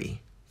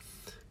fairy,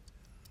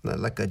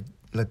 like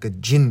a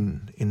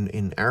jinn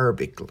in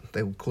Arabic.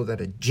 They would call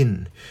that a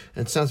jinn.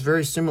 And it sounds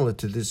very similar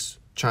to this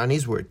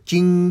Chinese word,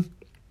 jing.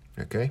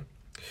 Okay?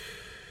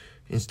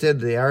 Instead,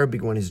 the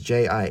Arabic one is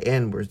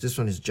J-I-N, whereas this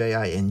one is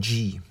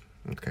J-I-N-G.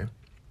 Okay?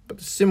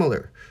 But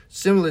similar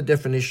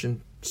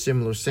definition,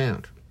 similar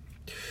sound.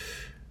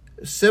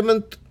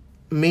 Seventh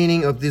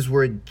meaning of this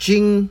word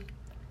jing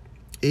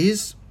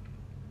is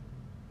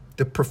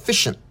the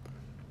proficient,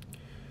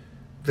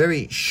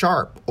 very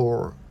sharp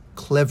or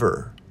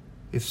clever.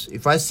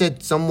 If I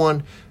said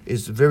someone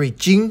is very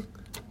jing,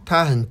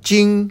 他很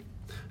精,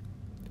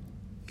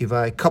 if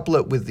I couple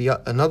it with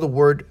another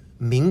word,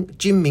 明,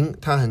 精明,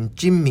 他很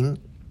精明,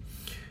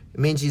 it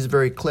means he's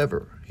very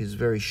clever, he's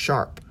very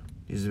sharp,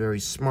 he's very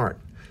smart.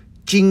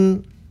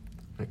 精,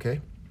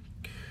 okay?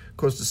 Of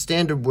course, the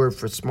standard word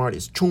for smart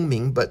is 聪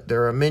明, but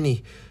there are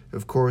many,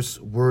 of course,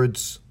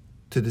 words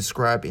to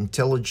describe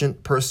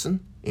intelligent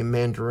person in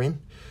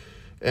Mandarin,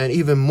 and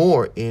even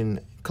more in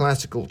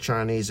classical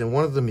Chinese, and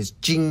one of them is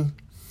jing.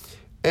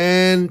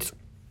 And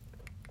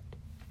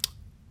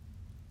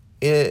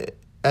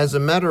as a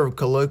matter of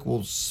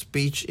colloquial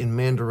speech in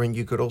Mandarin,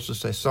 you could also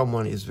say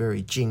someone is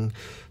very jing.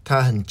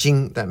 他很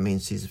精, that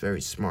means he's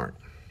very smart.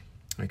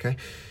 Okay?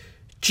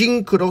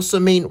 Jing could also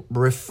mean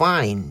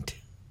refined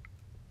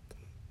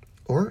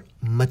or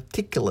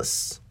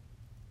meticulous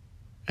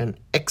and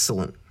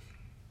excellent.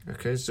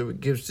 Okay, so it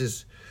gives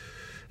this,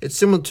 it's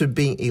similar to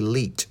being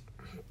elite.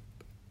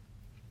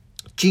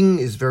 Jing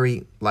is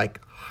very like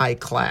high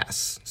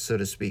class, so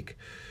to speak.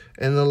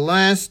 And the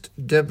last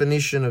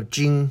definition of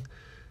jing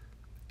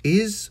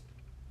is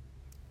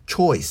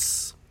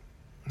choice.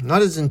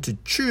 Not as in to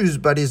choose,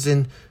 but as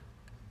in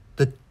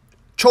the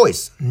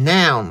choice,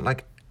 noun,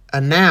 like a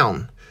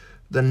noun.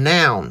 The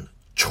noun,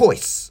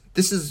 choice.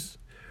 This is,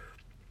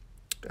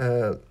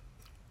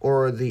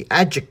 or the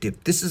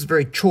adjective. This is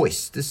very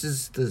choice. This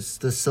is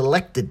the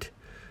selected.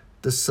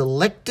 The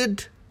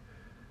selected,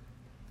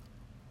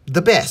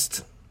 the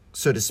best,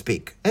 so to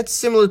speak. That's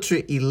similar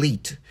to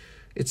elite.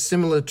 It's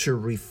similar to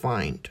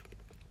refined.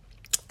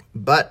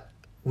 But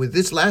with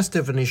this last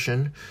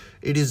definition,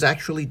 it is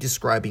actually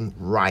describing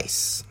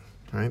rice,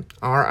 right?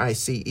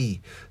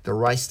 R-I-C-E, the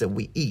rice that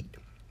we eat.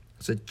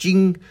 So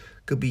jing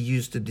could be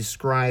used to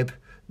describe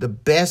the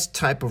best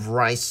type of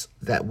rice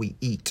that we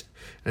eat.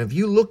 And if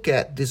you look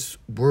at this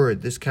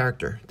word, this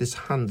character, this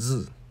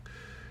hanzi,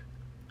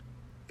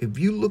 if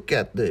you look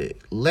at the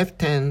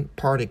left-hand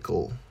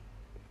particle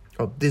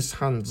of this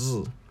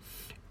hanzi,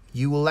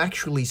 you will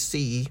actually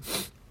see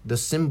the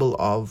symbol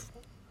of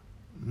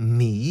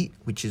mi,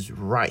 which is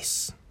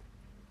rice,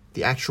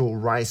 the actual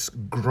rice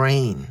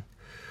grain,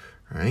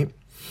 right?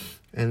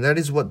 And that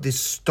is what this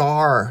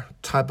star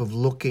type of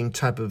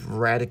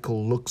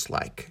radical looks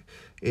like.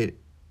 It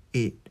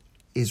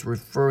is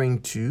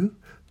referring to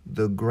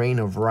the grain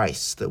of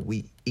rice that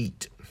we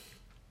eat,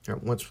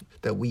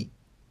 that we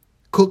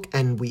cook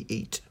and we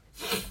eat.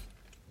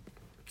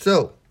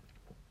 So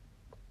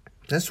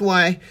that's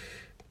why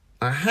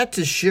I had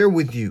to share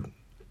with you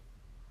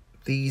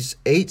these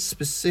 8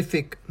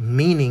 specific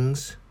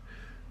meanings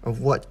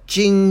of what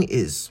jing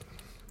is.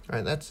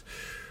 All right,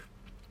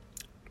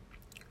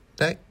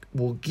 that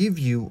will give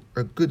you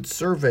a good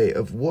survey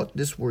of what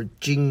this word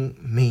jing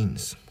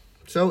means.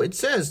 So it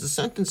says, the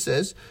sentence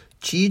says,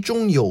 其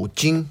中有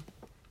精.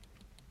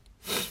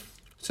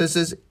 So it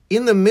says,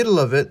 in the middle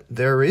of it,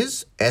 there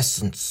is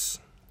essence.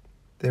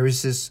 There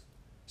is this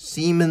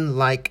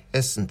semen-like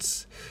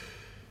essence.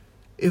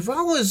 If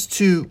I was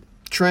to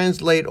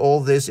translate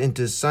all this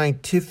into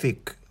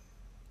scientific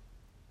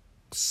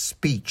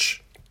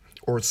speech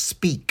or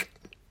speak,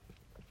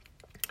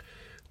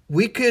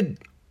 we could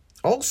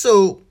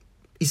also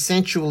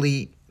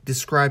essentially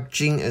describe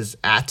jing as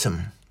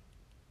atom.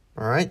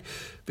 All right?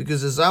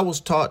 Because as I was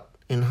taught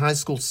in high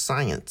school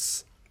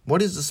science,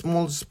 what is the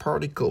smallest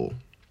particle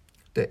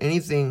that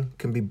anything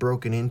can be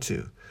broken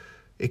into?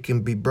 It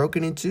can be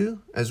broken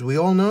into, as we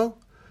all know,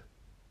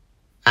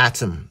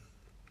 atom.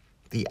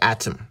 The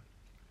atom.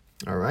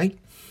 All right.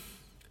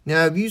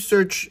 Now, if you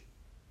search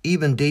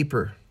even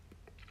deeper,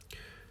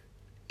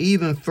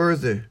 even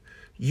further,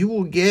 you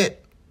will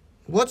get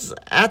what's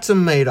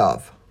atom made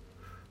of?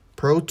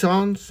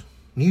 Protons,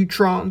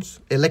 neutrons,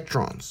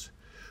 electrons.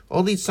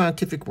 All these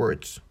scientific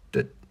words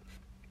that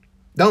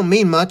don't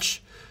mean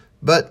much,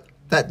 but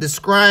that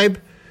describe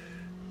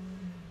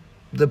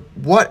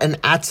what an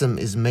atom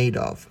is made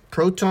of.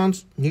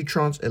 Protons,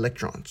 neutrons,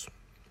 electrons.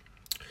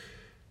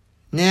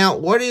 Now,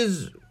 what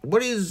is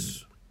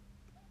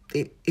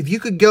if you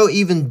could go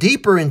even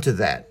deeper into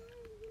that,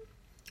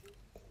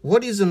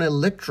 what is an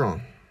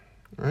electron,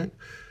 right?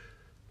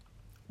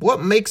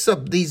 What makes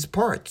up these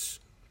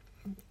parts?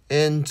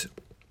 And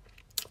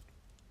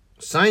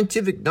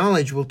scientific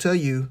knowledge will tell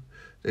you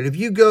that if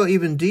you go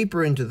even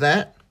deeper into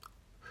that,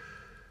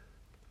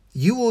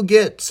 you will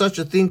get such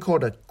a thing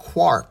called a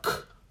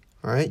quark,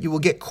 all right? You will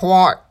get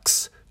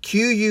quarks,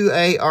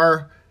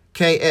 Quarks,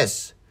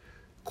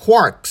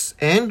 quarks,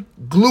 and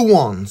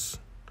gluons,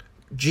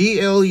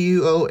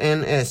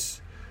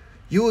 Gluons.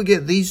 You will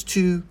get these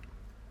two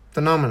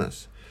phenomena,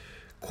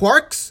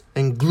 quarks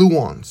and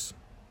gluons,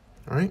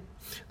 all right?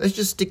 Let's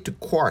just stick to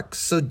quarks.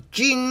 So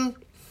Jing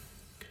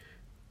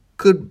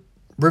could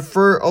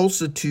refer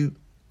also to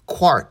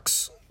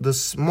quarks, the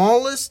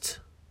smallest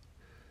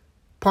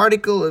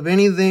particle of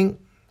anything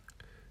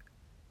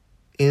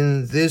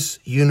in this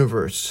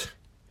universe.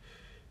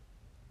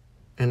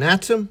 An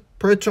atom,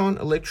 proton,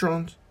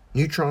 electrons,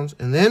 neutrons,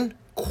 and then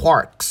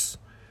quarks.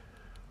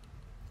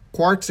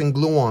 Quarks and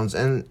gluons.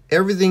 And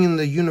everything in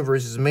the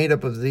universe is made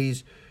up of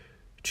these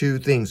two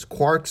things,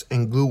 quarks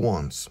and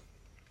gluons,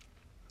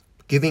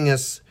 giving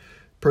us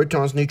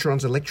protons,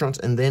 neutrons, electrons,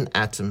 and then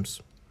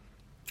atoms.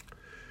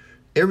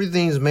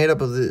 Everything is made up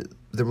of the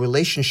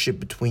relationship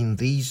between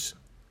these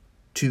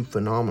two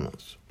phenomena.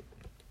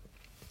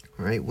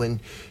 Right? When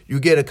you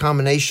get a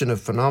combination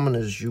of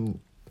phenomena, you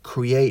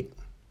create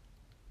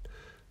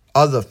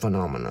other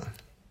phenomena.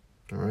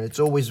 All right? It's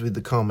always with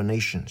the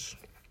combinations.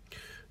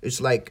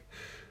 It's like,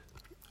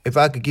 if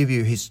I could give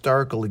you a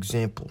historical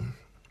example,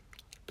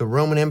 the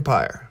Roman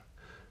Empire.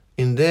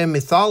 In their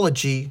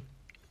mythology,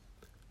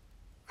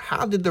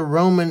 how did the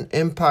Roman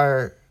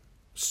Empire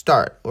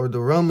start, or the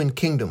Roman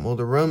kingdom, or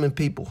the Roman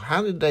people?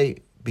 How did they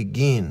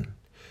begin?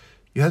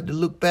 You have to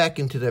look back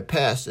into their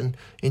past and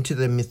into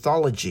their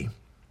mythology,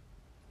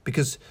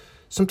 because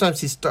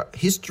sometimes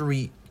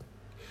history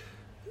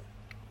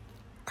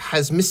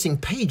has missing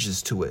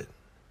pages to it.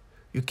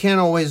 You can't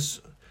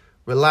always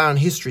rely on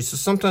history, so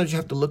sometimes you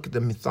have to look at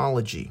the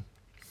mythology.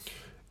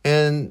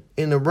 And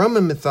in the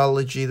Roman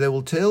mythology, they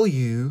will tell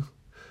you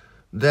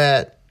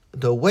that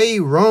the way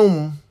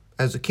Rome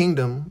as a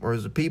kingdom or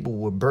as a people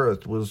were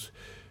birthed was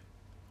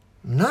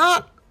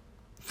not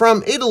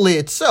from Italy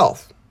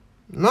itself,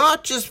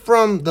 not just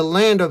from the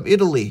land of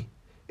Italy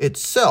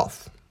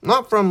itself,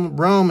 not from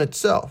Rome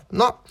itself,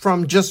 not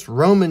from just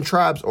Roman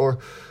tribes or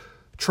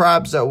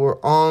tribes that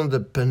were on the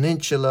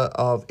peninsula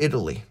of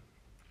Italy,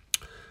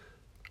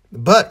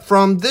 but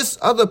from this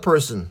other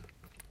person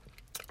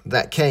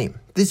that came,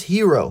 this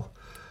hero.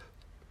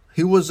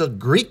 He was a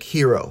Greek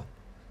hero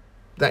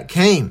that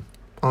came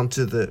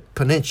onto the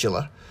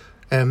peninsula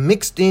and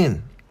mixed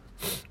in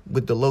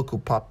with the local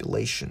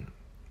population.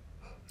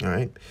 All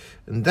right.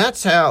 And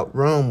that's how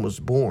Rome was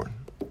born.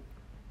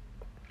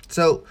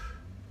 So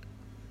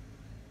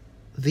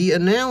the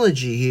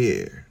analogy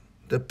here,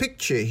 the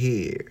picture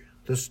here,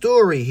 the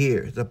story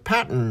here, the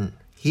pattern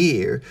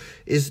here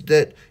is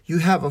that you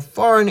have a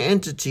foreign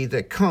entity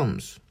that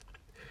comes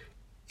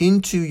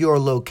into your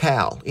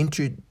locale,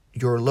 into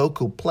your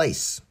local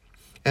place,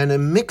 and it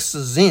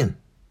mixes in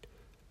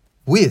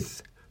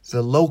with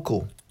the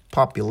local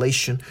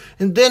population,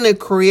 and then it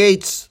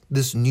creates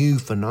this new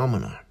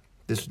phenomena,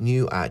 this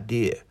new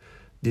idea,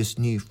 this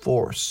new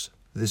force,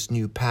 this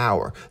new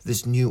power,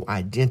 this new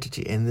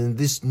identity. And then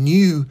this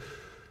new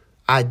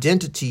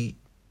identity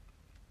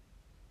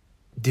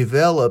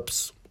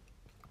develops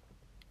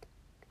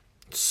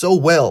so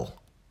well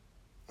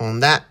on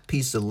that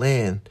piece of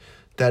land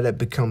that it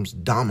becomes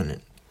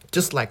dominant,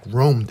 just like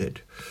Rome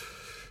did.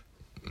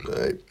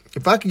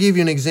 If I could give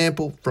you an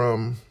example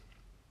from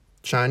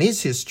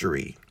Chinese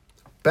history,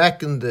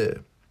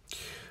 before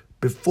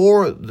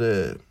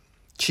the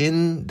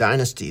Qin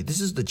dynasty. This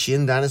is the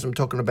Qin dynasty. I'm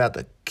talking about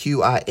the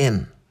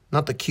Qin,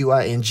 not the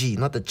Qing,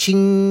 not the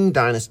Qing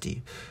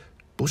dynasty.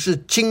 不是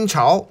清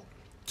朝，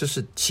这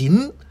是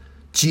秦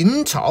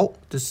朝。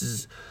This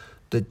is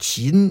the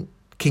Qin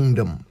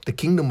kingdom, the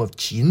kingdom of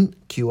Qin,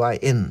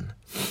 Qin.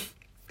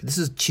 This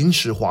is Qin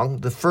Shi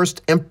Huang, the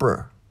first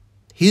emperor,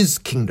 his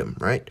kingdom,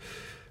 right?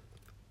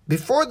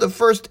 Before the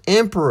first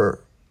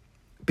emperor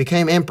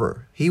became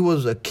emperor, he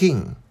was a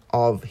king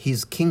of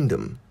his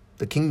kingdom,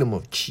 the kingdom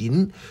of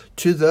Qin,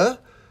 his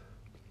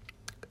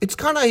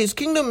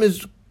kingdom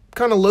is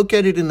kind of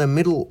located in the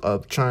middle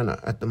of China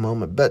at the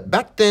moment. But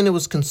back then it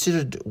was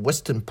considered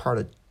western part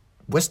of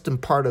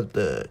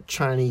the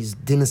Chinese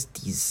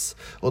dynasties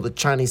or the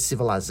Chinese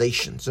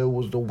civilization. So it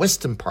was the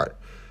western part.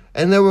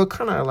 And they were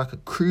kind of like a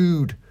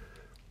crude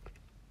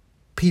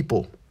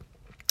people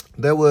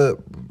They were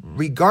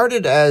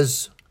regarded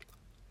as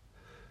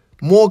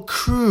more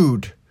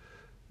crude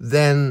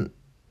than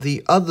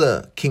the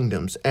other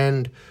kingdoms.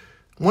 And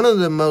one of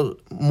the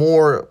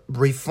more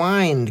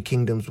refined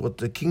kingdoms was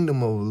the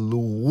kingdom of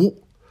Lu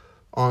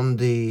on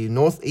the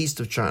northeast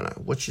of China,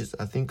 which is,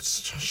 I think,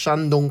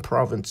 Shandong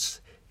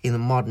province in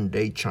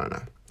modern-day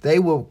China. They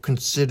were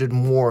considered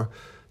more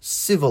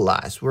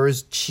civilized,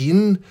 whereas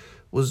Qin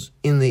was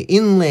in the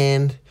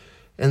inland,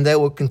 and they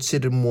were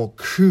considered more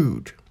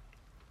crude.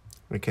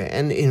 Okay,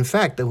 and in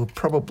fact, they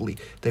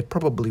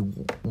probably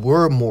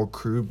were more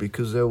crude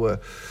because they were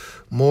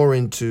more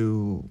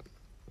into.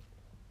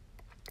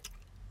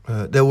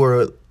 They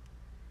weren't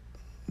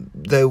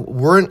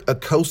a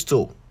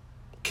coastal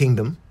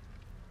kingdom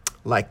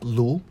like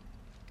Lu,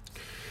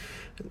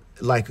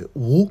 like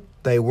Wu.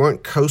 They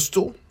weren't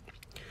coastal.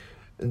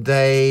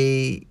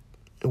 They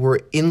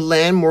were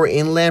inland, more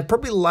inland.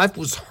 Probably life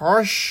was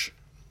harsher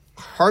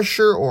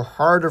or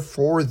harder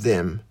for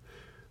them,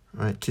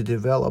 right, to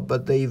develop.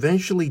 But they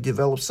eventually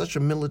developed such a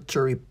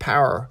military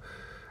power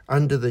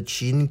under the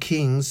Qin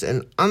kings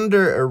and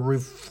under a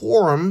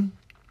reform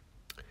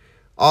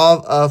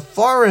of a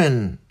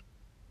foreign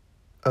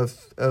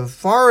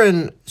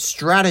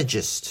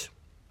strategist,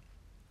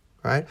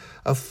 right?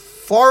 A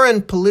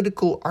foreign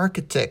political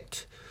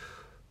architect.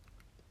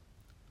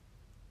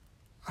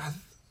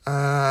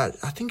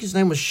 I think his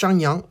name was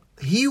Shanyang.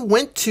 He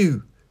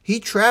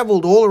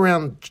traveled all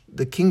around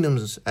the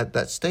kingdoms at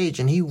that stage,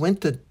 and he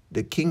went to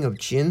the king of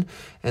Qin,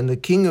 and the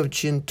king of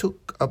Qin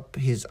took up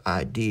his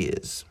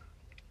ideas.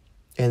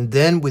 And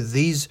then with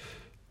these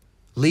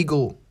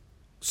legal,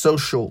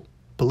 social,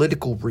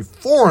 political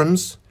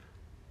reforms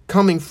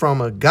coming from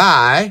a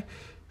guy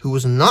who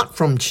was not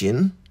from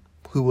Qin,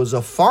 who was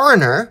a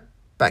foreigner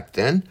back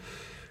then,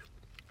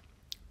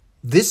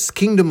 this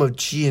kingdom of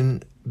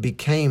Qin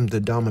became the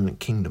dominant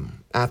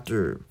kingdom.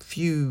 After a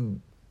few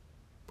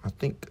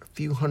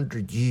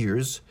hundred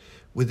years,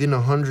 within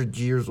 100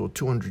 years or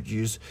 200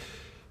 years,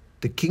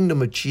 the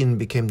kingdom of Qin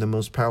became the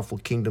most powerful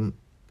kingdom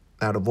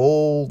out of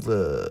all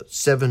the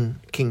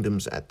 7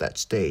 kingdoms at that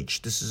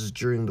stage. This is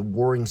during the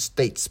Warring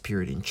States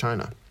period in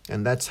China.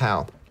 And that's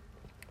how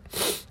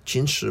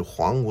Qin Shi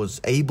Huang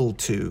was able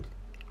to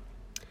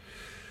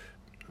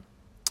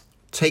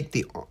take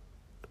the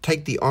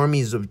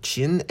armies of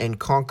Qin and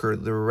conquer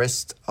the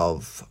rest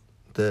of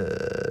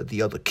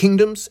the other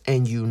kingdoms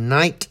and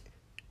unite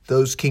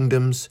those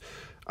kingdoms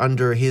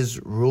under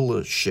his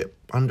rulership,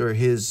 under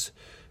his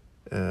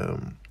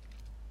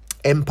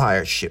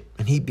empireship.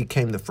 And he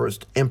became the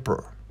first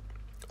emperor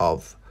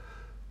of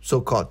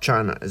so-called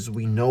China as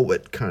we know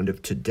it kind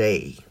of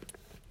today.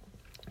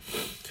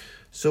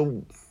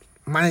 So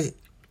my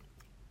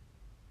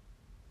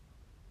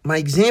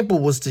example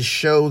was to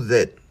show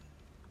that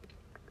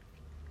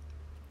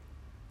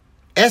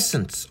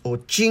essence or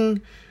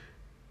Jing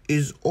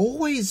is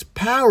always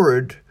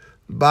powered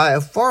by a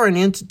foreign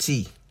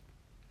entity.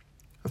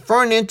 A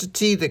foreign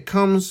entity that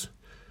comes,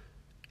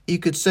 you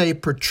could say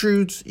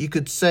protrudes, you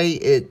could say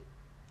it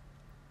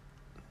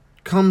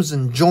comes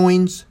and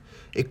joins,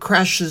 it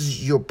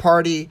crashes your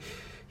party,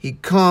 he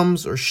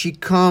comes or she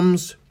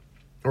comes,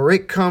 or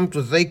it comes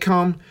or they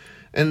come,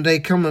 and they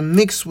come and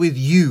mix with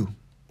you,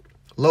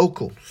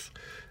 locals.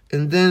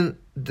 And then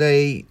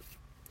they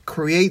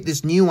create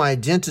this new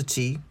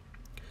identity,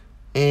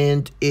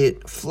 and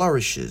it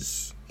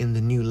flourishes in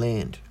the new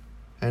land,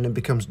 and it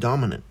becomes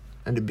dominant,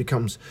 and it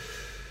becomes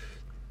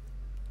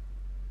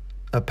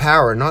a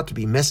power not to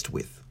be messed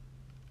with,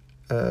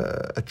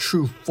 a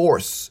true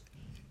force,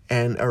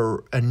 and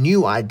a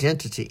new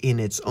identity in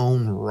its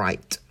own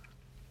right.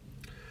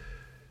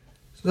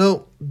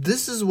 So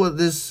this is what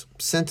this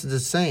sentence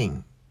is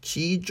saying.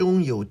 其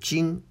中有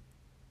精.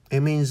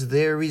 It means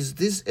there is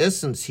this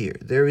essence here.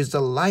 There is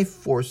a life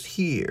force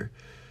here.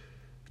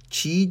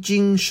 其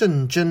精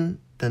甚真.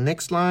 The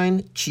next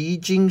line, 其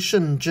精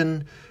甚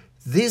真.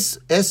 This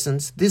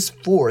essence, this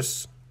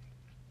force,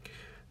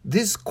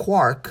 this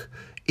quark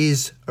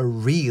is a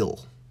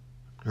real,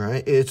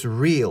 right? It's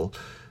real.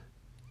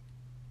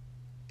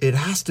 It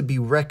has to be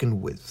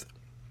reckoned with,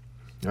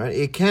 right?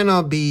 It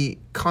cannot be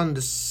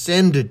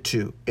condescended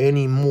to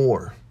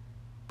anymore.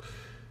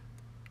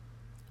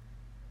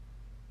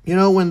 You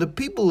know, when the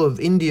people of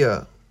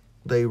India,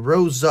 they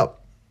rose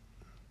up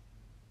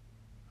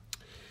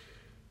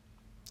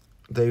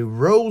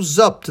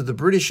to the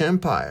British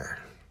Empire,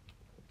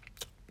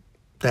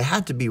 they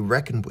had to be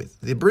reckoned with.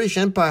 The British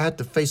Empire had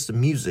to face the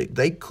music.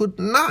 They could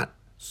not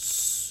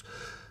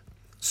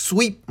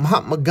sweep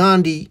Mahatma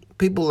Gandhi,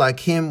 people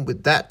like him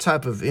with that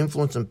type of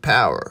influence and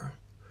power,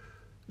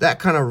 that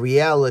kind of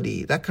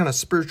reality, that kind of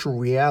spiritual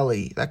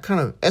reality, that kind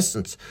of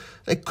essence.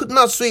 They could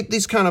not sweep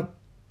these kind of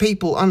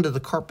people under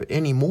the carpet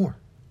anymore,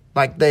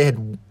 like they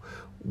had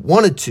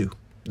wanted to,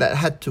 that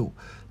had to.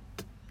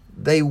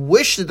 They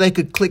wish that they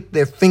could click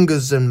their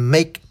fingers and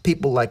make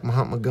people like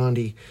Mahatma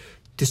Gandhi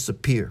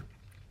disappear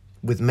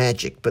with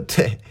magic, but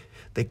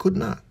they could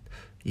not.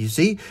 You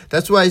see?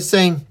 That's why it's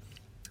saying,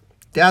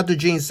 Dao De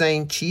Jing is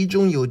saying, 其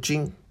中有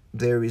精.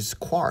 there is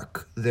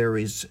quark, there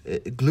is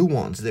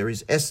gluons, there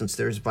is essence,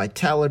 there is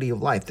vitality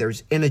of life, there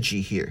is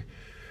energy here,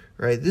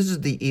 right? This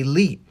is the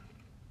elite.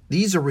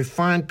 These are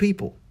refined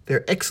people.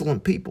 They're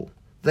excellent people.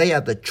 They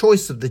are the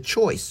choice of the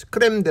choice.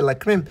 Creme de la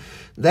creme.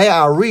 They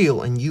are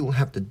real, and you will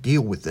have to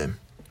deal with them.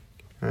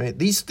 All right?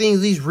 These things,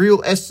 these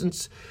real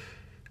essence,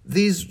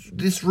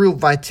 this real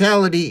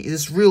vitality,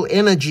 this real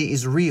energy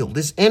is real.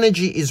 This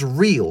energy is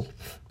real,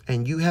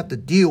 and you have to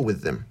deal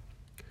with them.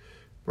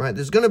 Right?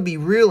 There's going to be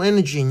real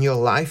energy in your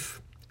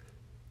life,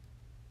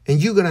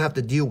 and you're going to have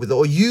to deal with it.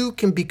 Or you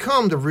can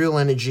become the real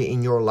energy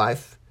in your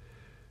life,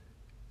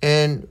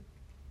 and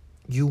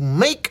you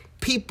make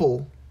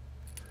people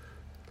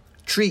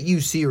treat you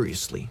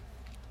seriously,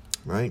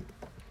 right?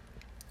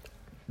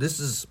 This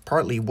is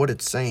partly what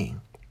it's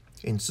saying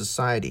in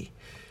society.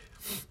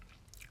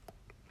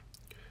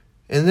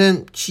 And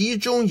then 其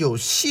中有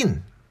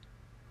信,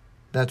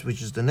 that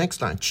which is the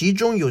next line. 其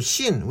中有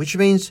信, which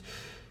means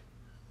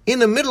in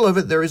the middle of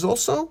it there is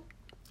also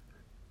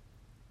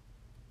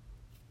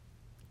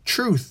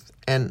truth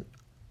and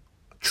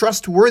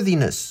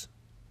trustworthiness.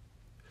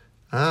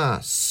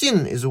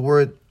 Sin is a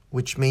word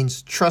which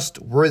means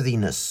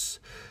trustworthiness.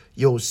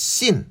 有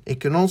信, it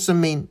can also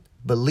mean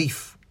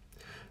belief.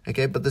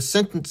 Okay, but the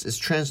sentence is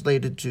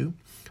translated to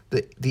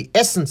the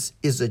essence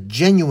is a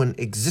genuine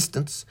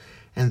existence,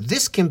 and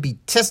this can be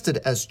tested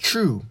as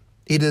true.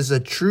 It is a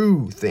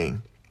true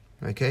thing.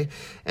 Okay,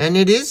 and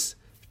it is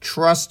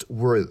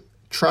trustworthy.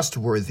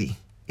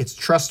 It's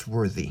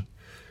trustworthy.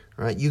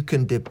 Right? You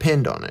can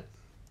depend on it.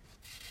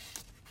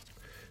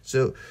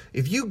 So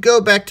if you go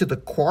back to the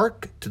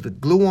quark, to the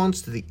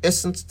gluons, to the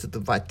essence, to the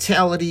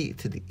vitality,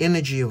 to the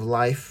energy of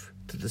life,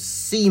 to the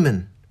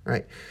semen,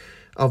 right,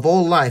 of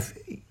all life,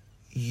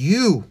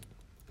 you,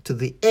 to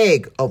the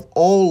egg of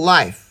all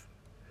life,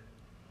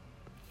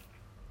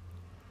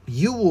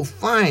 you will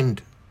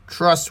find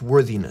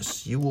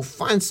trustworthiness. You will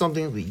find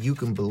something that you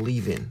can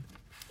believe in,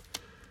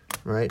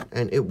 right?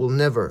 And it will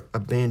never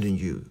abandon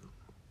you.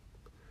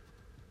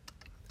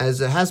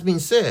 As it has been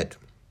said,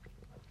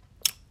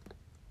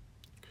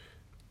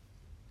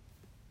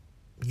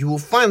 you will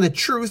find the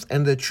truth,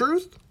 and the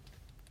truth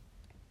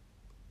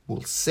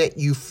will set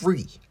you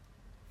free,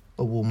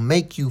 or will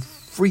make you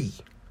free.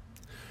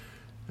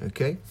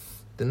 Okay?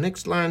 The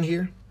next line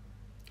here,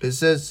 it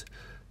says,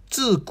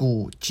 自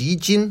古及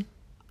今.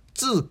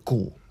 自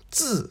古,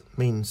 自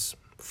means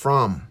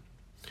from.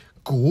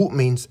 古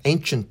means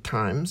ancient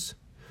times.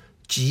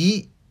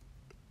 及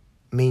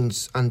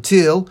means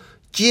until.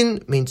 今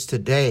means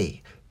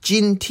today.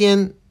 今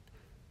天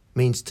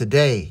means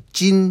today.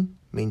 今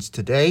means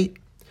today.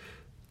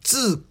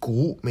 自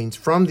古 means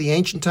from the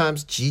ancient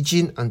times, 及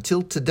今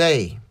until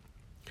today.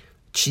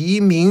 其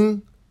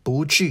名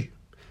不去.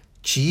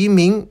 其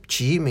名,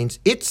 其 means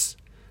it's.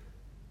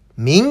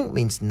 名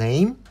means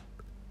name.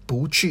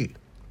 不去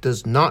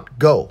does not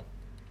go.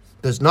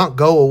 Does not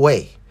go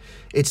away.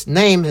 Its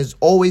name has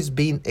always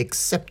been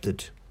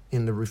accepted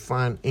in the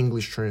refined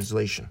English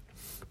translation.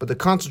 But the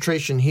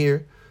concentration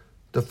here,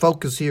 the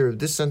focus here of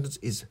this sentence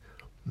is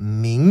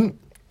名.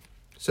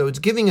 So it's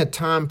giving a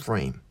time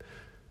frame.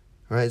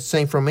 Right, it's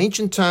saying from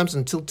ancient times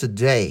until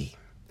today,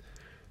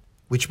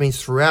 which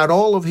means throughout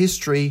all of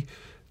history,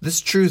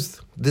 this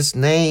truth, this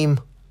name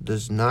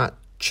does not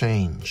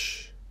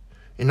change.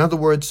 In other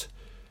words,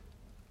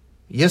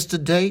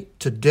 yesterday,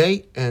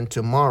 today, and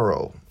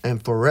tomorrow,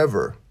 and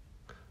forever,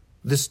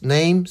 this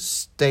name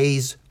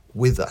stays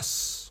with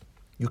us.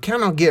 You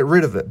cannot get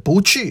rid of it.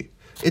 不去,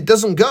 it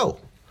doesn't go.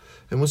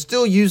 And we'll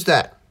still use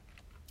that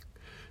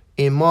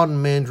in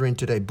modern Mandarin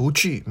today. 不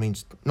去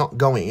means not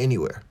going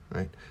anywhere,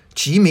 right?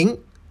 其名,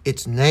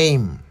 its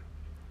name.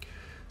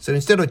 So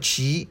instead of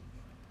其,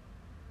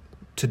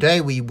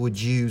 today we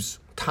would use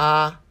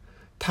他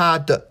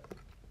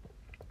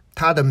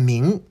的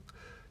名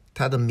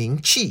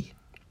气,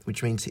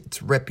 which means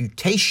its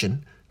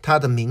reputation. 他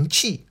的名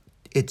气,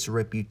 its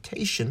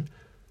reputation.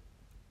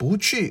 不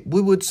去, we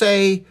would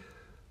say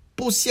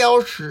不消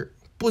失.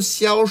 不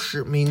消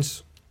失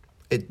means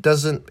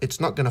it's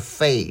not going to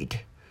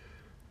fade.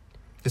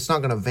 It's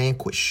not going to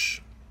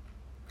vanquish.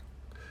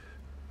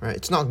 Right?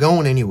 It's not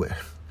going anywhere.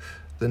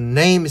 The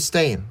name is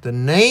staying. The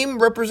name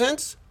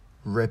represents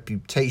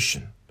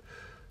reputation.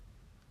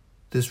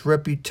 This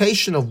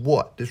reputation of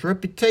what? This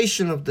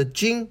reputation of the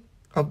jing,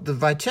 of the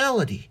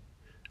vitality,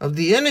 of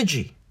the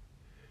energy.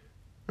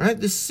 Right?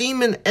 The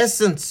semen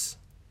essence,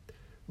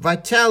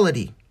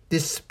 vitality,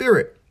 this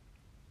spirit,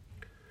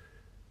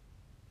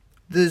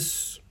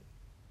 this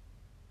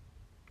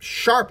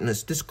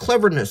sharpness, this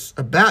cleverness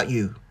about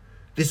you,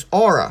 this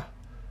aura,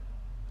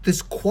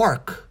 this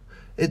quark.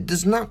 It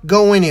does not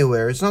go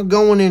anywhere. It's not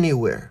going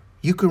anywhere.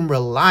 You can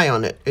rely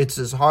on it. It's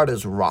as hard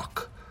as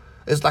rock.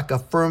 It's like a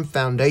firm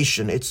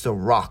foundation. It's the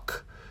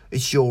rock.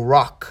 It's your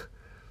rock.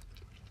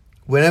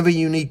 Whenever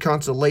you need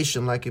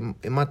consolation, like in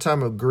my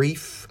time of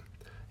grief,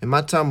 in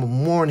my time of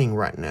mourning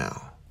right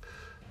now,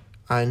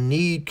 I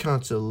need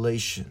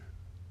consolation.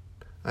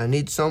 I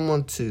need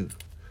someone to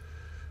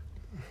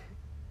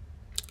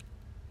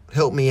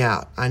help me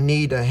out. I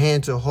need a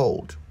hand to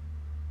hold.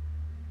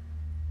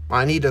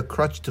 I need a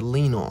crutch to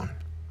lean on.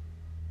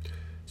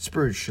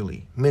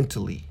 Spiritually,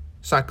 mentally,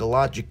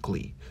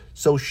 psychologically,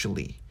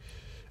 socially.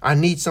 I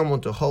need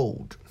someone to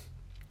hold.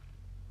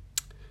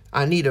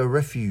 I need a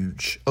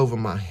refuge over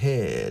my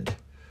head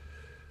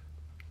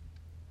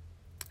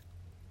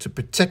to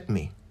protect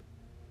me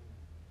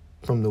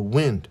from the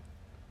wind,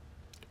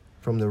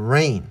 from the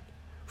rain,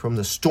 from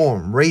the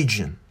storm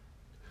raging.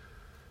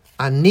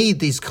 I need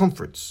these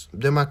comforts.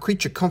 They're my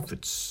creature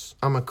comforts.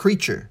 I'm a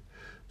creature.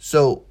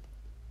 So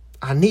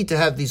I need to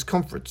have these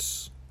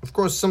comforts. Of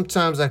course,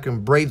 sometimes I can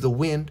brave the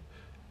wind.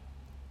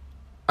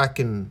 I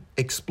can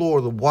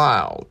explore the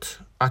wild.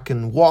 I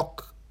can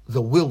walk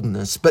the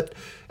wilderness. But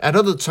at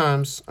other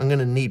times, I'm going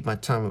to need my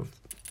time of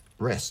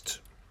rest,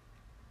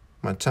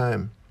 my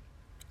time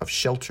of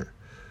shelter,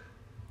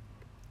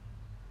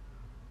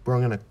 where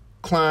I'm going to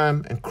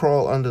climb and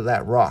crawl under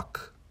that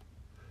rock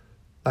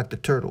like the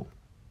turtle,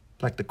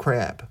 like the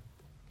crab.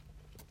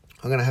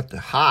 I'm going to have to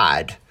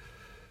hide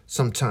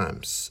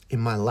sometimes in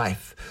my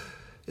life.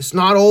 It's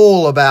not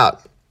all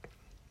about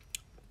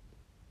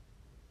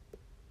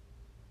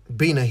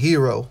being a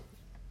hero.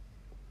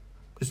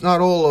 It's not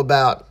all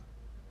about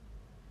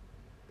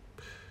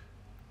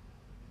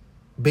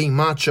being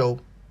macho.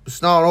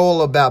 It's not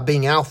all about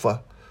being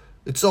alpha.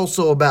 It's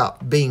also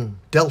about being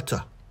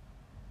delta.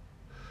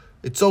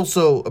 It's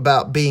also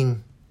about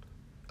being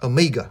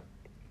omega,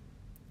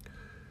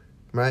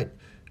 right?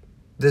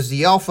 There's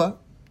the alpha,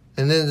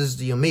 and then there's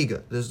the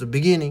omega. There's the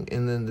beginning,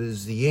 and then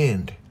there's the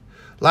end.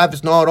 Life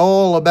is not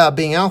all about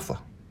being alpha.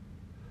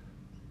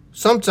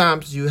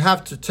 Sometimes you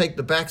have to take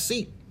the back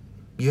seat.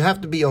 You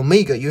have to be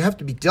omega. You have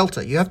to be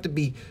delta. You have to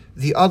be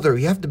the other.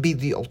 You have to be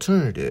the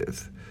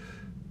alternative.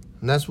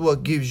 And that's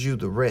what gives you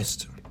the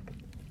rest.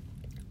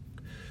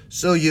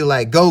 So you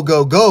like go,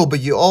 go, go, but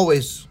you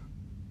always,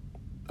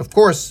 of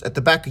course, at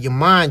the back of your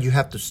mind, you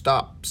have to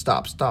stop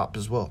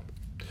as well.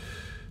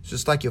 It's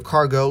just like your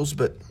car goes,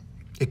 but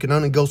it can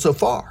only go so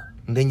far.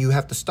 And then you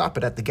have to stop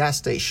it at the gas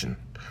station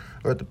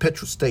or at the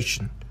petrol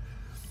station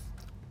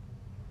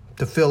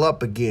to fill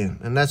up again.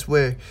 And that's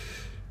where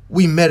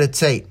we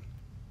meditate.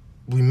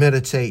 We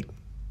meditate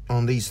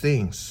on these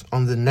things,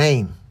 on the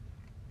name,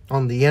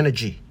 on the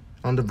energy,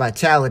 on the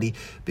vitality,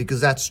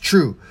 because that's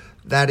true.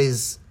 That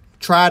is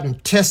tried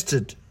and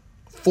tested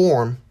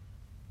form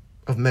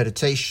of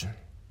meditation.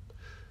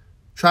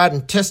 Tried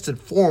and tested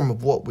form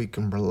of what we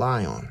can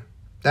rely on.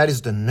 That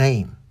is the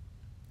name.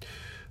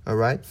 All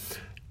right.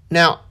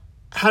 Now,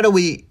 how do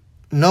we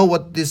know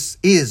what this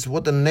is,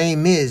 what the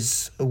name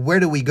is? Where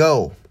do we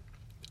go?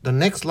 The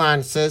next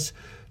line says,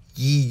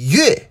 以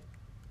乐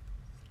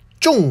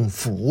重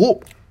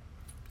辅.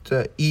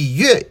 The 以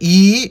乐,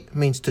 以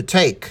means to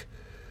take.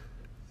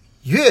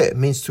 乐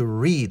means to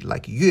read,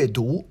 like 阅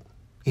读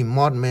in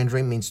modern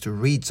Mandarin means to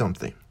read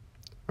something,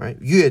 right?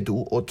 阅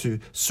读 or to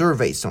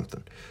survey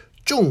something.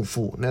 重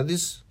辅. Now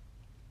this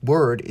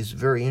word is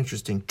very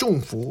interesting.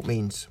 重辅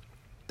means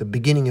the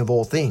beginning of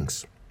all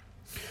things.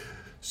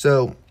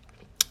 So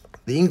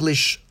the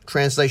English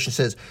translation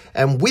says,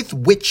 and with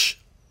which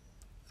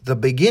the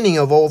beginning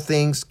of all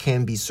things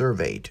can be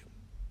surveyed,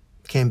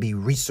 can be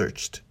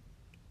researched,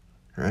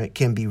 right?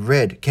 Can be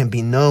read, can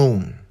be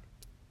known,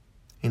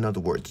 in other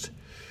words.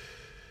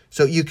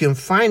 So you can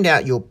find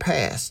out your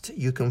past.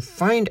 You can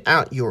find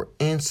out your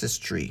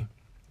ancestry.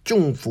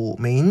 重辅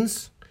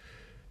means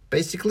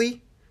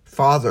basically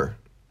father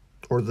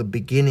or the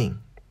beginning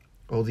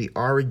or the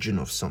origin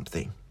of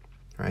something,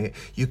 right?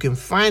 You can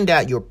find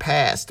out your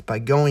past by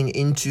going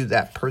into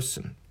that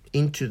person,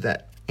 into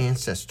that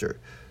ancestor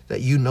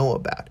that you know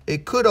about.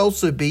 It could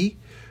also be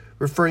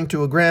referring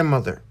to a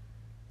grandmother,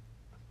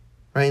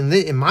 right?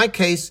 In my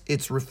case,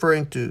 it's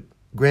referring to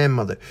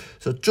grandmother.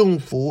 So 重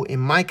辅, in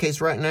my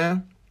case right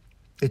now,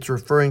 it's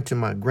referring to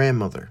my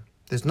grandmother.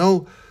 There's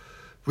no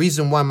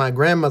reason why my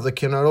grandmother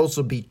cannot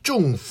also be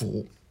重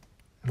辅,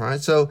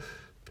 right? So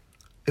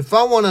if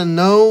I want to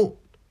know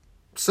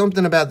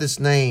something about this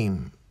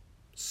name,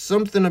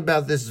 something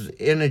about this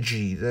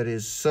energy that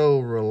is so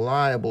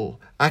reliable,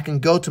 I can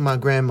go to my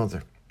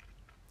grandmother.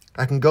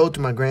 I can go to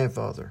my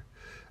grandfather.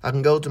 I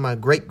can go to my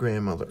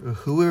great-grandmother, or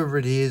whoever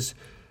it is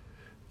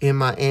in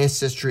my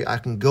ancestry I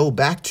can go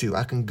back to.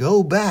 I can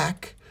go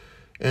back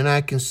and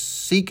I can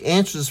seek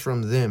answers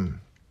from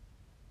them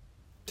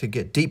to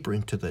get deeper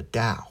into the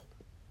Tao,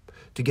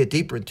 to get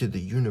deeper into the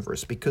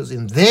universe. Because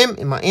in them,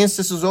 in my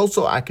ancestors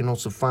also, I can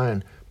also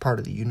find part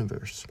of the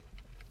universe.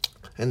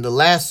 And the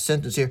last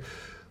sentence here,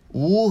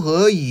 无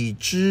何以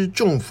知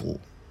众辅,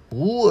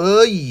 无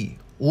何以,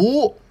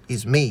 无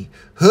is me.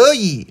 何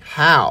以,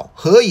 how.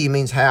 何以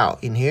means how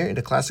in here, in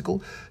the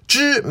classical.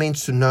 知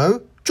means to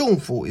know. 众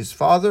辅 is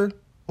father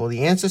or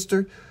the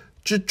ancestor.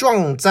 知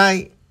状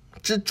在.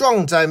 知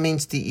状在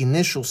means the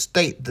initial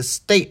state, the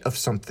state of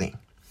something.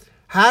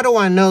 How do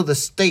I know the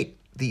state,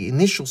 the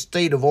initial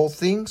state of all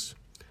things?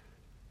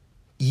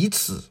 以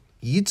此.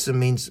 以此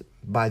means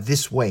by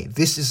this way.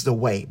 This is the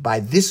way. By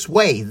this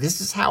way. This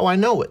is how I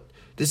know it.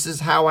 This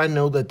is how I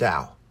know the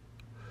Tao.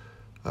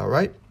 All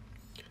right?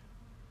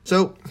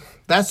 So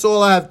that's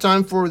all I have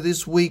time for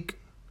this week,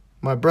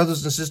 my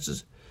brothers and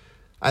sisters.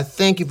 I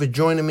thank you for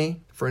joining me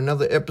for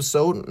another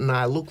episode, and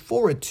I look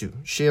forward to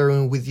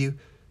sharing with you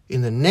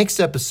in the next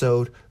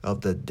episode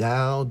of the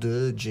Tao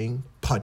Te Ching podcast.